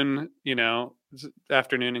afternoon,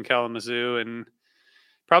 in Kalamazoo, and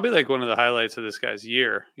probably like one of the highlights of this guy's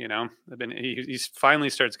year. You know, he finally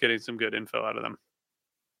starts getting some good info out of them.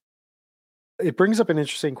 It brings up an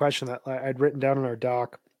interesting question that I'd written down in our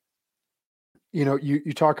doc. You know,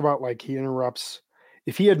 you talk about like he interrupts.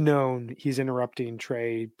 If he had known he's interrupting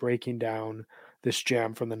Trey breaking down this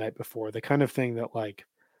jam from the night before, the kind of thing that like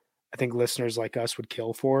I think listeners like us would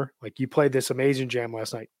kill for. Like, you played this amazing jam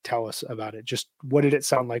last night. Tell us about it. Just what did it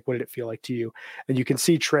sound like? What did it feel like to you? And you can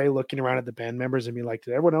see Trey looking around at the band members and be like,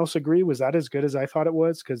 did everyone else agree? Was that as good as I thought it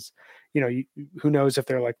was? Because, you know, who knows if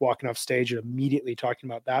they're like walking off stage and immediately talking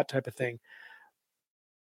about that type of thing.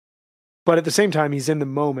 But at the same time, he's in the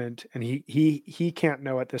moment, and he can't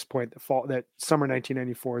know at this point that summer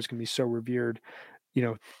 1994 is going to be so revered, you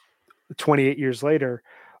know, 28 years later.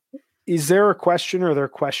 Is there a question, or are there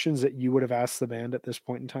questions that you would have asked the band at this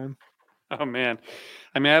point in time? Oh man.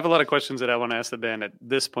 I mean, I have a lot of questions that I want to ask the band at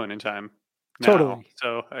this point in time. Now. Totally.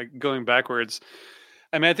 So going backwards,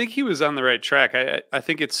 I mean, I think he was on the right track. I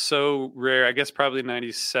think it's so rare. I guess probably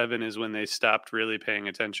 97 is when they stopped really paying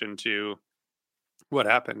attention to what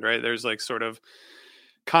happened, right? There's like sort of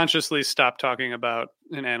consciously stopped talking about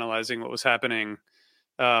and analyzing what was happening.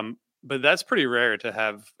 But that's pretty rare to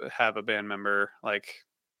have a band member like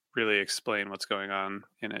really explain what's going on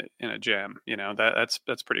in a jam. You know, that's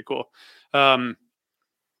pretty cool. I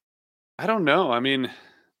don't know. I mean,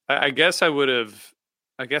 I guess I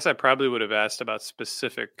probably would have asked about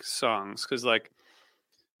specific songs, because like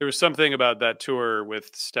there was something about that tour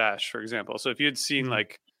with Stash, for example. So if you had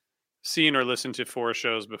seen or listened to 4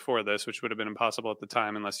 shows before this, which would have been impossible at the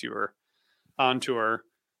time unless you were on tour,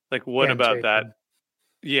 like what about taping. That?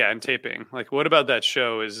 Yeah, and taping. Like, what about that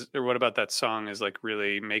show what about that song is like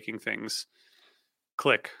really making things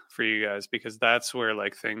click for you guys? Because that's where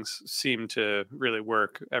like things seem to really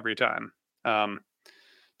work every time. But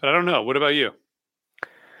I don't know. What about you?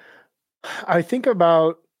 I think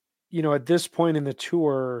about, you know, at this point in the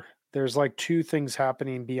tour, there's like 2 things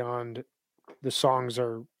happening beyond the songs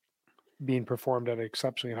are being performed at an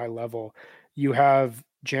exceptionally high level. You have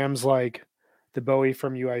jams like the Bowie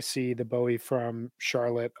from UIC, the Bowie from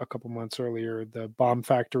Charlotte a couple months earlier, the Bomb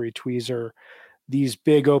Factory Tweezer, these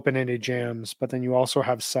big open-ended jams. But then you also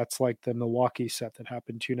have sets like the Milwaukee set that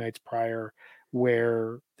happened 2 nights prior,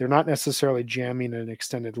 where they're not necessarily jamming at an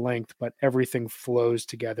extended length, but everything flows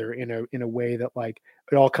together in a way that like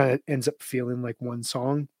it all kind of ends up feeling like one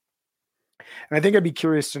song. And I think I'd be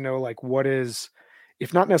curious to know like what is,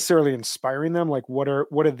 if not necessarily inspiring them, like what are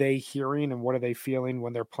they hearing and what are they feeling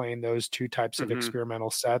when they're playing those 2 types of experimental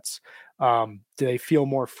sets? Do they feel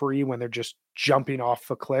more free when they're just jumping off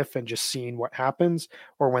a cliff and just seeing what happens,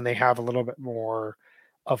 or when they have a little bit more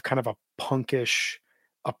of kind of a punkish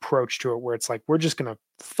approach to it, where it's like, we're just going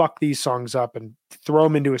to fuck these songs up and throw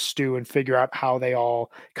them into a stew and figure out how they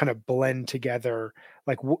all kind of blend together?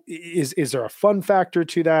 Like, is there a fun factor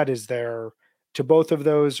to that? Is there to both of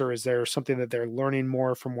those, or is there something that they're learning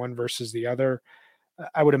more from one versus the other?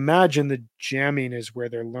 I would imagine the jamming is where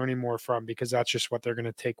they're learning more from, because that's just what they're going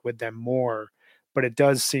to take with them more. But it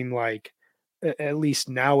does seem like, at least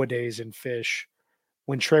nowadays in Phish,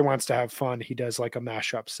 when Trey wants to have fun, he does like a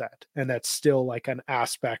mashup set. And that's still like an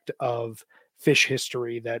aspect of Phish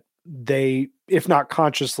history that they, if not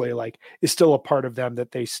consciously, like is still a part of them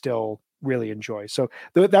that they still really enjoy. So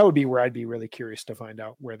that would be where I'd be really curious to find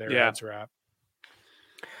out where their heads are at.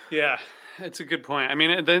 Yeah, it's a good point. I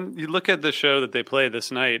mean, then you look at the show that they play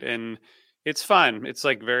this night, and it's fun. It's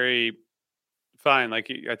like very fine.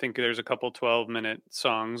 Like, I think there's a couple 12-minute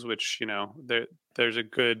songs, which, you know, there's a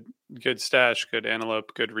good Stash, good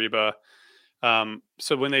Antelope, good Reba.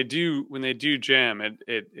 So when they do jam,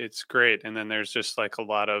 it's great. And then there's just like a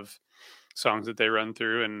lot of songs that they run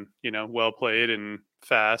through, and, you know, well played and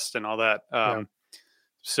fast and all that.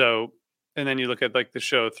 So. And then you look at like the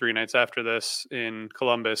show 3 nights after this in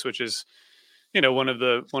Columbus, which is, you know, one of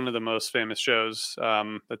the most famous shows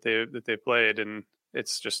that they played, and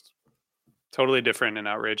it's just totally different and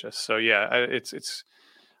outrageous. So yeah, it's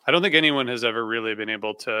I don't think anyone has ever really been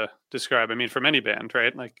able to describe, I mean, from any band,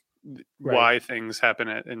 right? Like why things happen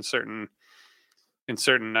in certain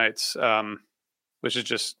nights, which is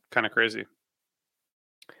just kind of crazy.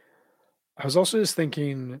 I was also just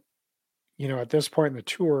thinking, you know, at this point in the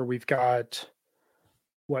tour, we've got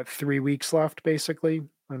 3 weeks left basically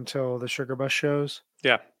until the Sugar Bus shows.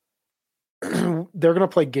 Yeah. They're going to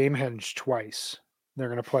play Gamehenge twice. They're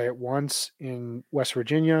going to play it once in West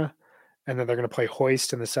Virginia, and then they're going to play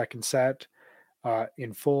Hoist in the second set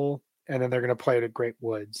in full, and then they're going to play it at Great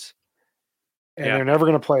Woods. And they're never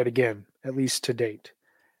going to play it again, at least to date.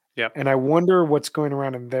 Yeah. And I wonder what's going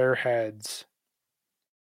around in their heads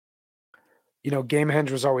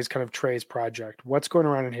Gamehenge was always kind of Trey's project. What's going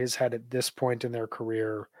around in his head at this point in their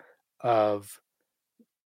career of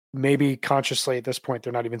maybe consciously at this point,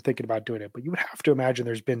 they're not even thinking about doing it, but you would have to imagine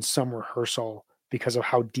there's been some rehearsal because of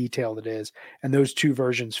how detailed it is. And those two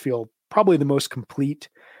versions feel probably the most complete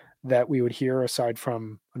that we would hear aside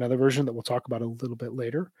from another version that we'll talk about a little bit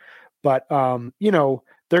later. But,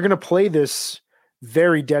 they're going to play this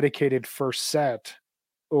very dedicated first set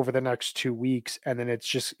over the next 2 weeks, and then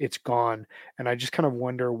it's gone. And I just kind of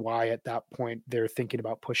wonder why at that point they're thinking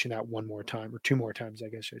about pushing that one more time or two more times, I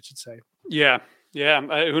guess I should say. Yeah.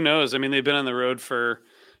 Who knows? I mean, they've been on the road for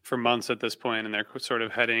months at this point, and they're sort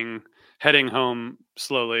of heading home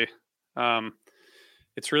slowly.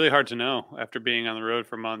 It's really hard to know after being on the road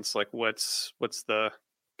for months, like what's the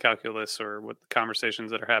calculus or what the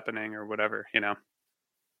conversations that are happening or whatever,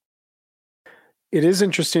 It is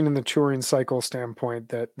interesting in the touring cycle standpoint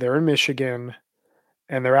that they're in Michigan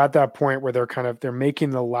and they're at that point where they're making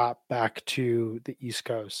the lap back to the East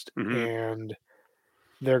Coast, and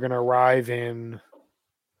they're going to arrive in,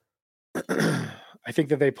 I think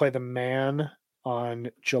that they play the Man on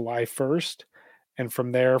July 1st. And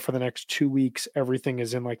from there, for the next 2 weeks, everything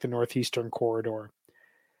is in like the Northeastern corridor.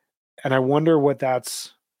 And I wonder what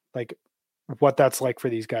that's like for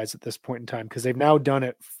these guys at this point in time, because they've now done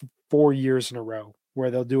it 4 years in a row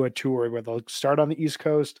where they'll do a tour where they'll start on the East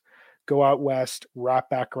Coast, go out west, wrap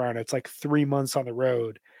back around. It's like 3 months on the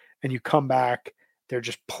road, and you come back, they're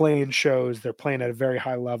just playing shows. They're playing at a very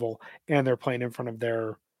high level, and they're playing in front of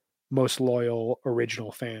their most loyal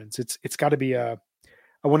original fans. It's got to be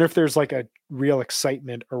I wonder if there's like a real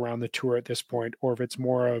excitement around the tour at this point, or if it's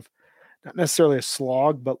more of not necessarily a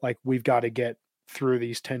slog, but like we've got to get through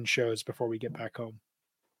these 10 shows before we get back home.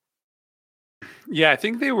 Yeah, I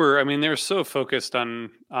think they're so focused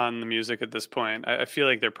on the music at this point. I feel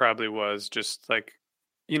like there probably was just like,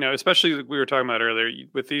 especially like we were talking about earlier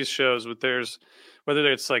with these shows,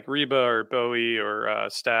 whether it's like Reba or Bowie or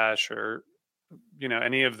Stash or,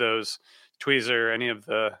 any of those, Tweezer, any of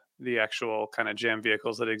the actual kind of jam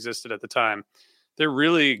vehicles that existed at the time, they're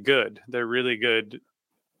really good. They're really good,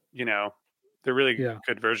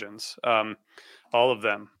 good versions. All of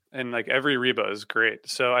them. And like every Reba is great.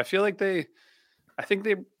 So I feel like they're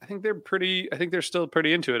still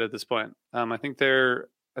pretty into it at this point. I think they're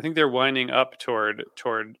winding up toward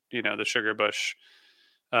the Sugar Bush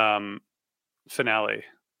finale.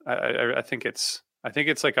 I think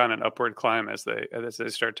it's like on an upward climb as they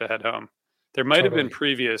start to head home. There might have been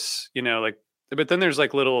previous, but then there's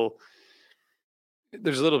like little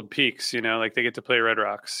peaks, like they get to play Red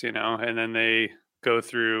Rocks, and then they go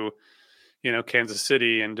through, Kansas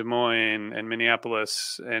City and Des Moines and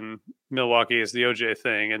Minneapolis and Milwaukee is the OJ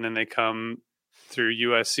thing. And then they come through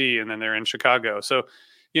USC and then they're in Chicago. So,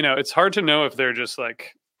 it's hard to know if they're just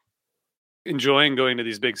like enjoying going to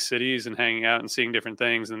these big cities and hanging out and seeing different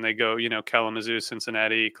things. And they go, Kalamazoo,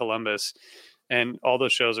 Cincinnati, Columbus, and all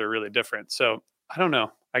those shows are really different. So I don't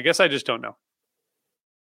know. I guess I just don't know.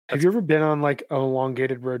 Have you ever been on like an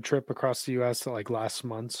elongated road trip across the US that like lasts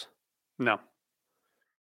months? No.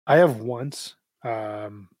 I have once.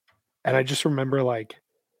 And I just remember like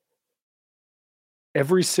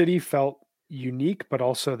every city felt unique, but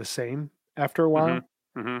also the same after a while.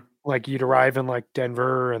 Like you'd arrive in like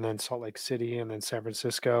Denver and then Salt Lake City and then San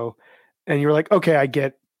Francisco. And you're like, okay, I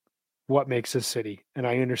get what makes this city. And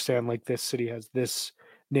I understand like this city has this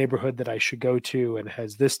neighborhood that I should go to and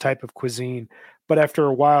has this type of cuisine. But after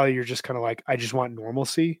a while, you're just kind of like, I just want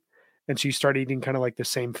normalcy. And so you start eating kind of like the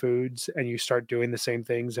same foods and you start doing the same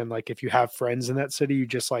things. And like, if you have friends in that city, you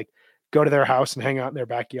just like go to their house and hang out in their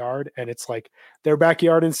backyard. And it's like their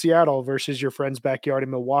backyard in Seattle versus your friend's backyard in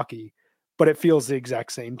Milwaukee, but it feels the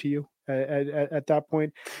exact same to you at that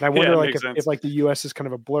point. And I wonder like if like the US is kind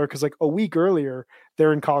of a blur. Cause like a week earlier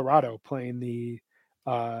they're in Colorado playing the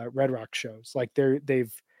Red Rock shows. Like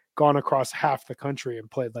they've gone across half the country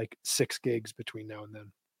and played like 6 gigs between now and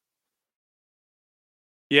then.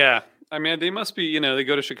 Yeah. I mean, they must be, they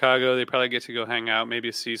go to Chicago, they probably get to go hang out,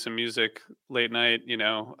 maybe see some music late night.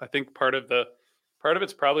 I think part of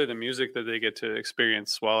it's probably the music that they get to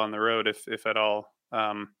experience while on the road, if at all.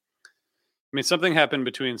 I mean, something happened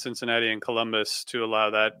between Cincinnati and Columbus to allow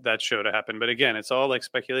that show to happen. But again, it's all like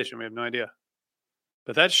speculation. We have no idea.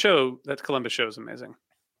 But that Columbus show is amazing.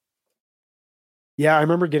 Yeah, I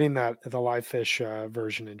remember getting the Live Fish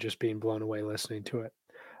version and just being blown away listening to it.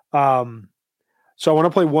 So I want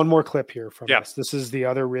to play one more clip here from this. This is the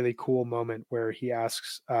other really cool moment where he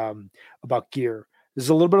asks about gear. This is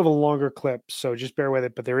a little bit of a longer clip, so just bear with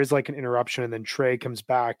it. But there is like an interruption, and then Trey comes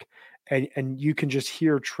back, and you can just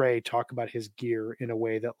hear Trey talk about his gear in a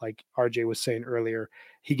way that, like RJ was saying earlier,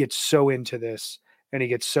 he gets so into this, and he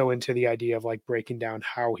gets so into the idea of like breaking down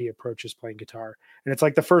how he approaches playing guitar. And it's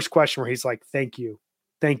like the first question where he's like, thank you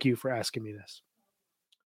for asking me this.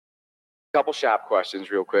 Couple shop questions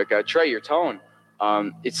real quick. Trey, your tone.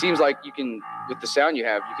 It seems like you can, with the sound you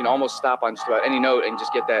have, you can almost stop on just about any note and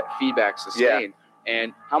just get that feedback sustain.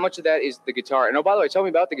 And how much of that is the guitar? And by the way, tell me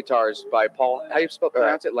about the guitars by Paul. How do you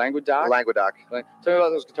pronounce it? Languedoc? Languedoc. Tell me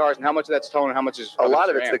about those guitars and how much of that's tone and how much is a lot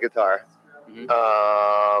of it's the guitar.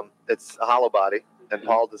 Mm-hmm. It's a hollow body, and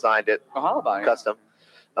Paul designed it. A hollow body. Custom.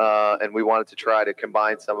 And we wanted to try to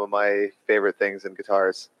combine some of my favorite things in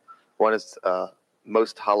guitars. One is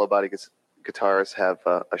most hollow body guitars have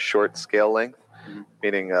a short scale length,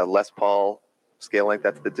 meaning Les Paul scale length.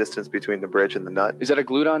 That's the distance between the bridge and the nut. Is that a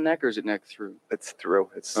glued-on neck or is it neck through? It's through.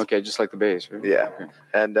 It's okay, just like the bass, right? Yeah. Okay.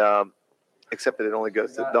 And except that it only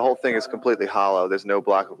goes. The whole thing is completely hollow. There's no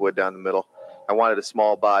block of wood down the middle. I wanted a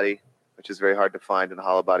small body, which is very hard to find in a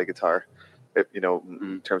hollow body guitar.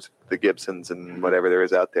 In terms of the Gibsons and whatever there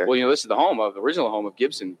is out there. Well, this is the original home of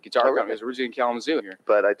Gibson Guitar Company. It was originally in Kalamazoo here.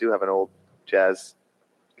 But I do have an old jazz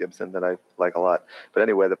Gibson that I like a lot. But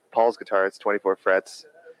anyway, the Paul's guitar, it's 24 frets.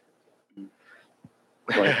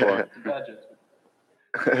 24.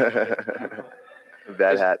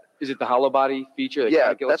 Bad hat. Is it the hollow body feature?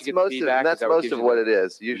 Yeah, that's most of what it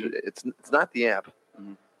is. Usually, it's not the amp.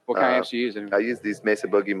 Mm-hmm. What kind of amps do you use? Anyway? I use these Mesa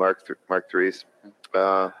Boogie Mark IIIs,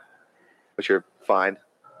 which are fine.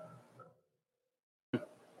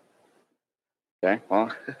 Okay,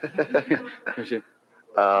 well,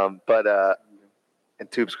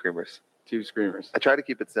 and tube screamers. Tube screamers. I try to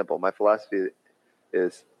keep it simple. My philosophy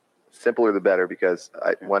is simpler the better, because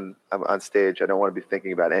when I'm on stage, I don't want to be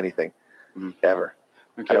thinking about anything ever.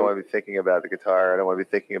 Okay. I don't want to be thinking about the guitar. I don't want to be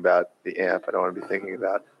thinking about the amp. I don't want to be thinking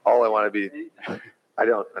about all I want to be. I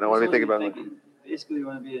don't want to be thinking about. Basically, you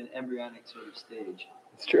want to be an embryonic sort of stage.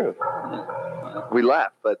 It's true. Yeah. We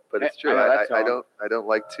laugh, but it's true. I don't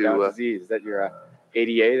like to. Disease. Is that your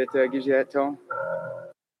ADA that gives you that tone?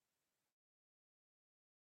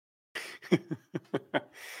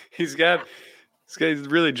 He's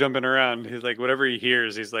really jumping around. He's like, whatever he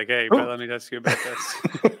hears, he's like, hey, let me ask you about this.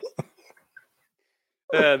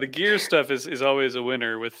 The gear stuff is always a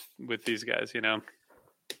winner with these guys,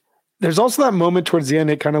 There's also that moment towards the end.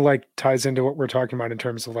 It kind of like ties into what we're talking about in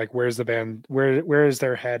terms of like, where's the band? Where is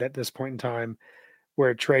their head at this point in time?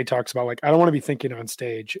 Where Trey talks about like, I don't want to be thinking on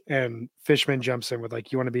stage, and Fishman jumps in with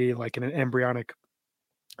like, you want to be like in an embryonic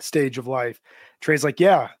stage of life. Trey's like,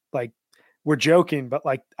 yeah, like we're joking, but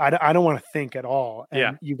like I don't want to think at all.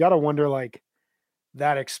 And you got to wonder like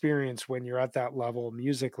that experience when you're at that level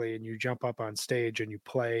musically and you jump up on stage and you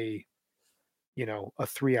play, a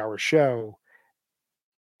 3-hour show.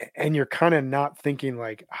 And you're kind of not thinking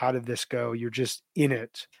like, how did this go? You're just in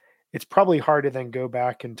it. It's probably hard to then go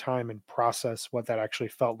back in time and process what that actually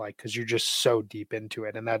felt like, because you're just so deep into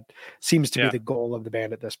it. And that seems to be the goal of the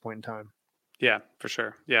band at this point in time. Yeah, for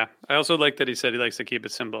sure. Yeah. I also like that he said he likes to keep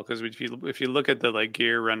it simple, because if you look at the like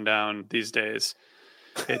gear rundown these days,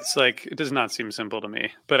 it's like, it does not seem simple to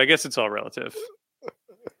me, but I guess it's all relative.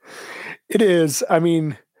 It is. I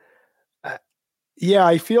mean, yeah,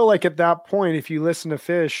 I feel like at that point, if you listen to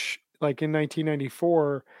Fish, like in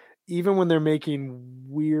 1994, even when they're making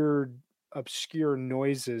weird, obscure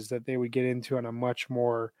noises that they would get into on a much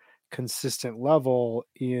more consistent level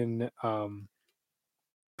in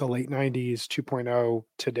the late 90s, 2.0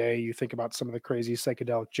 today, you think about some of the crazy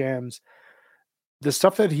psychedelic jams. The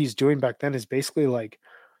stuff that he's doing back then is basically like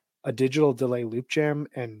a digital delay loop jam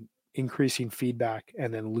and increasing feedback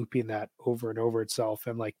and then looping that over and over itself,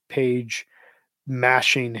 and like Page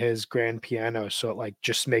mashing his grand piano so it like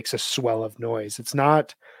just makes a swell of noise. It's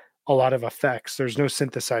not a lot of effects. There's no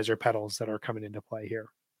synthesizer pedals that are coming into play here.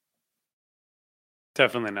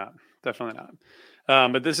 Definitely not.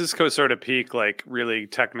 But this is sort of peak, like really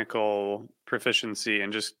technical proficiency,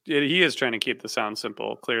 and just he is trying to keep the sound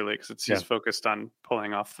simple, clearly, because he's focused on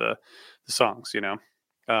pulling off the songs,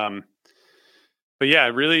 But yeah,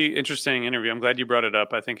 really interesting interview. I'm glad you brought it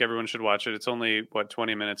up. I think everyone should watch it. It's only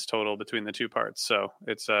 20 minutes total between the two parts, so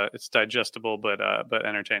it's digestible but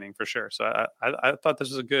entertaining for sure. So I thought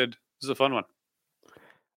this was a fun one.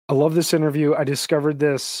 I love this interview. I discovered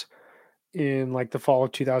this in like the fall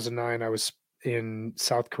of 2009. I was in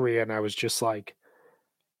South Korea, and I was just like,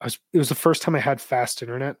 it was the first time I had fast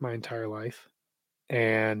internet my entire life,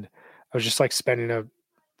 and I was just like spending a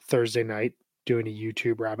Thursday night doing a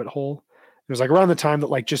YouTube rabbit hole. It was like around the time that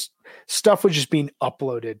like just stuff was just being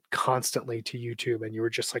uploaded constantly to YouTube, and you were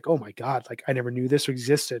just like, oh my God, like I never knew this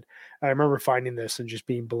existed. I remember finding this and just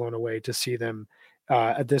being blown away to see them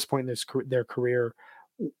at this point in their career.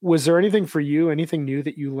 Was there anything for you, anything new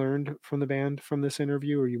that you learned from the band from this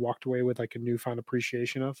interview, or you walked away with like a newfound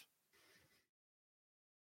appreciation of?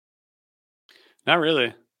 Not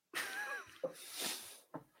really.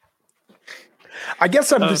 I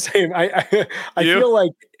guess I'm the same. I feel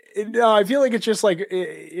like I feel like it's just like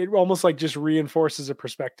it almost like just reinforces a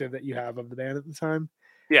perspective that you have of the band at the time.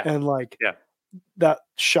 Yeah, and like that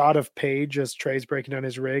shot of Page as Trey's breaking down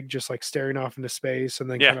his rig, just like staring off into space,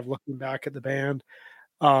 and then kind of looking back at the band.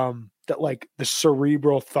 That like the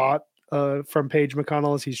cerebral thought from Page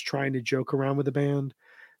McConnell as he's trying to joke around with the band.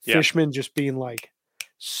 Fishman just being like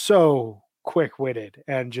so quick-witted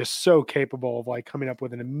and just so capable of like coming up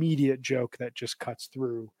with an immediate joke that just cuts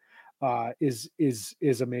through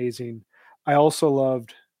is amazing. I also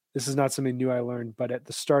loved, this is not something new I learned, but at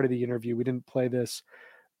the start of the interview, we didn't play this.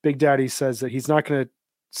 Big Daddy says that he's not going to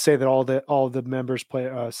say that all the members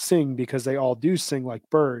sing, because they all do sing like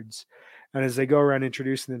birds. And as they go around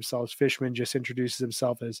introducing themselves, Fishman just introduces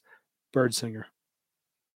himself as bird singer.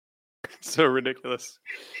 So ridiculous.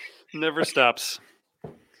 Never stops.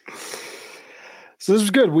 So this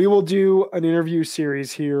is good. We will do an interview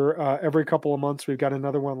series here every couple of months. We've got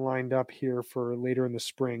another one lined up here for later in the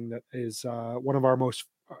spring. That is one of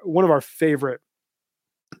our favorite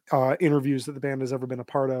interviews that the band has ever been a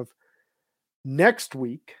part of. Next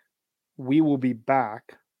week, we will be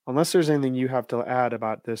back. Unless there's anything you have to add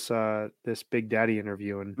about this Big Daddy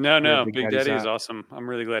interview. And no, Big Daddy is awesome. I'm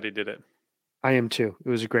really glad he did it. I am too. It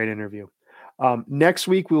was a great interview. Next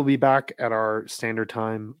week, we'll be back at our standard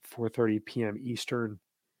time, 4:30 p.m. Eastern,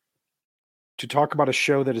 to talk about a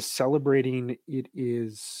show that is celebrating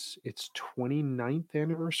its 29th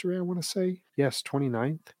anniversary, I want to say. Yes,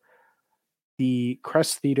 29th. The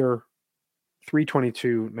Crest Theater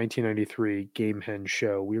 3/22, 1993 Gamehenge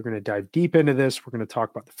show. We're going to dive deep into this. We're going to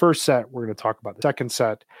talk about the first set. We're going to talk about the second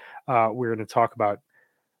set. We're going to talk about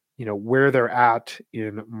where they're at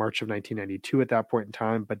in March of 1992 at that point in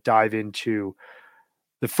time, but dive into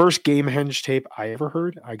the first Gamehenge tape I ever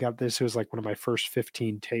heard. I got this. It was like one of my first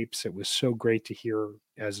 15 tapes. It was so great to hear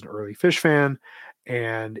as an early Phish fan.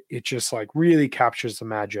 And it just like really captures the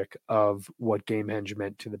magic of what Gamehenge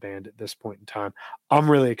meant to the band at this point in time.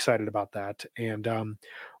 I'm really excited about that. And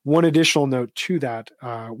one additional note to that,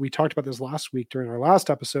 we talked about this last week during our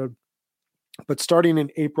last episode, but starting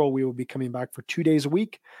in April, we will be coming back for 2 days a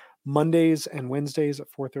week, Mondays and Wednesdays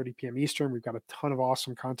at 4:30 p.m. Eastern. We've got a ton of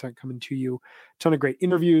awesome content coming to you, ton of great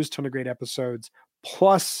interviews, ton of great episodes,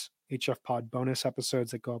 plus HF Pod bonus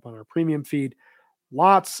episodes that go up on our premium feed.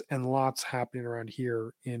 Lots and lots happening around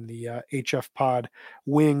here in the HF Pod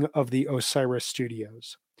wing of the Osiris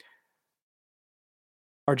Studios.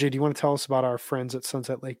 RJ, do you want to tell us about our friends at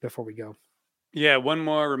Sunset Lake before we go? Yeah, one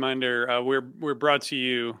more reminder. We're brought to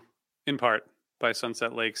you in part by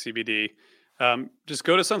Sunset Lake CBD. Just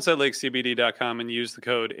go to sunsetlakecbd.com and use the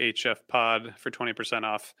code HFPOD for 20%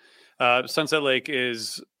 off. Sunset Lake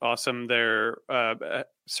is awesome. They're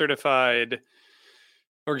certified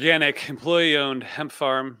organic, employee-owned hemp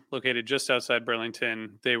farm located just outside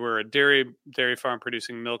Burlington. They were a dairy farm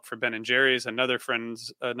producing milk for Ben and Jerry's, another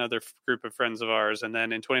group of friends of ours. And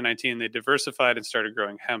then in 2019, they diversified and started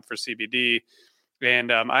growing hemp for CBD.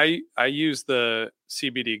 And I use the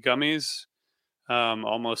CBD gummies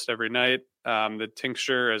almost every night. The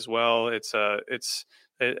tincture as well. It's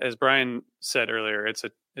as Brian said earlier,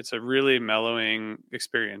 it's a really mellowing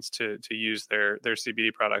experience to use their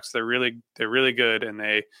CBD products. They're really good, and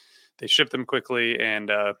they ship them quickly.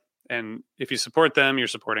 And if you support them, you're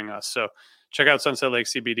supporting us. So check out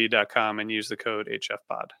sunsetlakecbd.com and use the code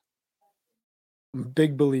HFPOD. I'm a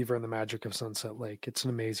big believer in the magic of Sunset Lake. It's an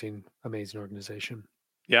amazing, amazing organization.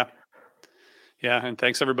 Yeah. And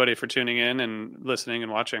thanks everybody for tuning in and listening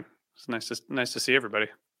and watching. It's nice to see everybody.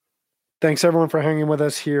 Thanks everyone for hanging with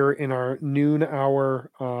us here in our noon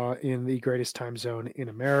hour in the greatest time zone in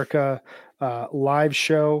America live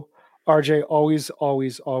show. RJ,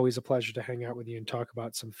 always a pleasure to hang out with you and talk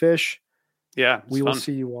about some Phish. Yeah, we will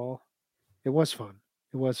see you all. It was fun.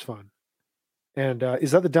 And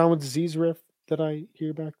is that the Down with Disease riff that I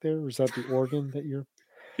hear back there, or is that the organ that you're?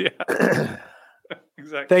 Yeah,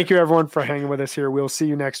 exactly. Thank you everyone for hanging with us here. We'll see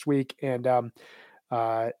you next week, and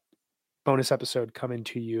bonus episode coming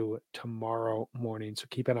to you tomorrow morning. So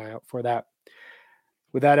keep an eye out for that.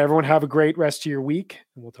 With that, everyone, have a great rest of your week,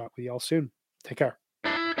 and we'll talk with you all soon. Take care.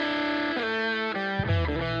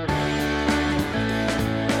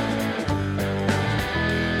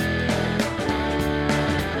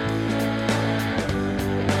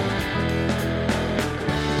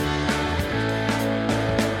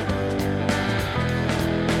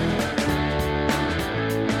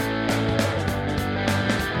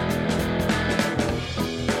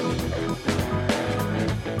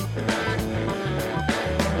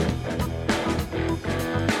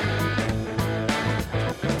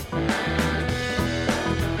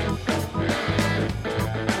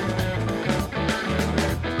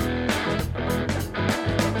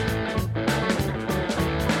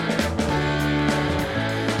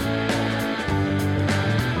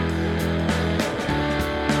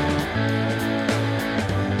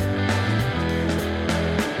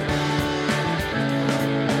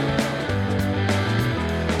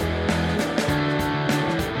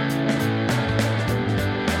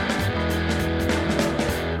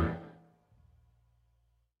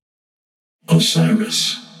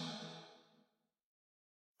 service.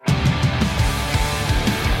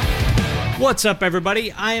 What's up,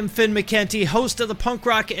 everybody? I am Finn McKenty, host of the Punk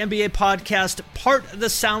Rock NBA podcast, part of the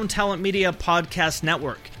Sound Talent Media Podcast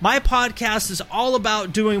Network. My podcast is all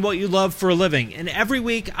about doing what you love for a living, and every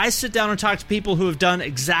week I sit down and talk to people who have done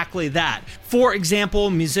exactly that. For example,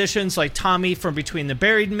 musicians like Tommy from Between the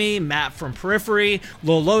Buried and Me, Matt from Periphery,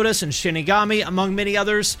 Lil Lotus and Shinigami, among many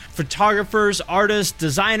others, photographers, artists,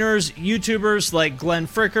 designers, YouTubers like Glenn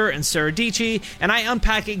Fricker and Sarah Dici, and I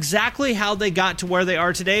unpack exactly how they got to where they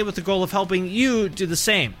are today with the goal of helping you do the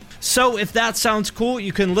same. So if that sounds cool,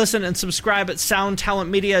 you can listen and subscribe at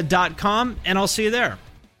soundtalentmedia.com, and I'll see you there.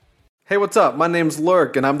 Hey, what's up? My name's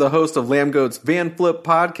Lurk, and I'm the host of Lambgoat's Van Flip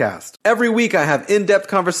podcast. Every week, I have in-depth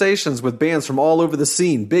conversations with bands from all over the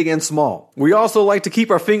scene, big and small. We also like to keep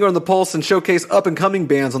our finger on the pulse and showcase up-and-coming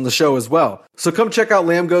bands on the show as well. So come check out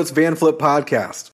Lambgoat's Van Flip podcast.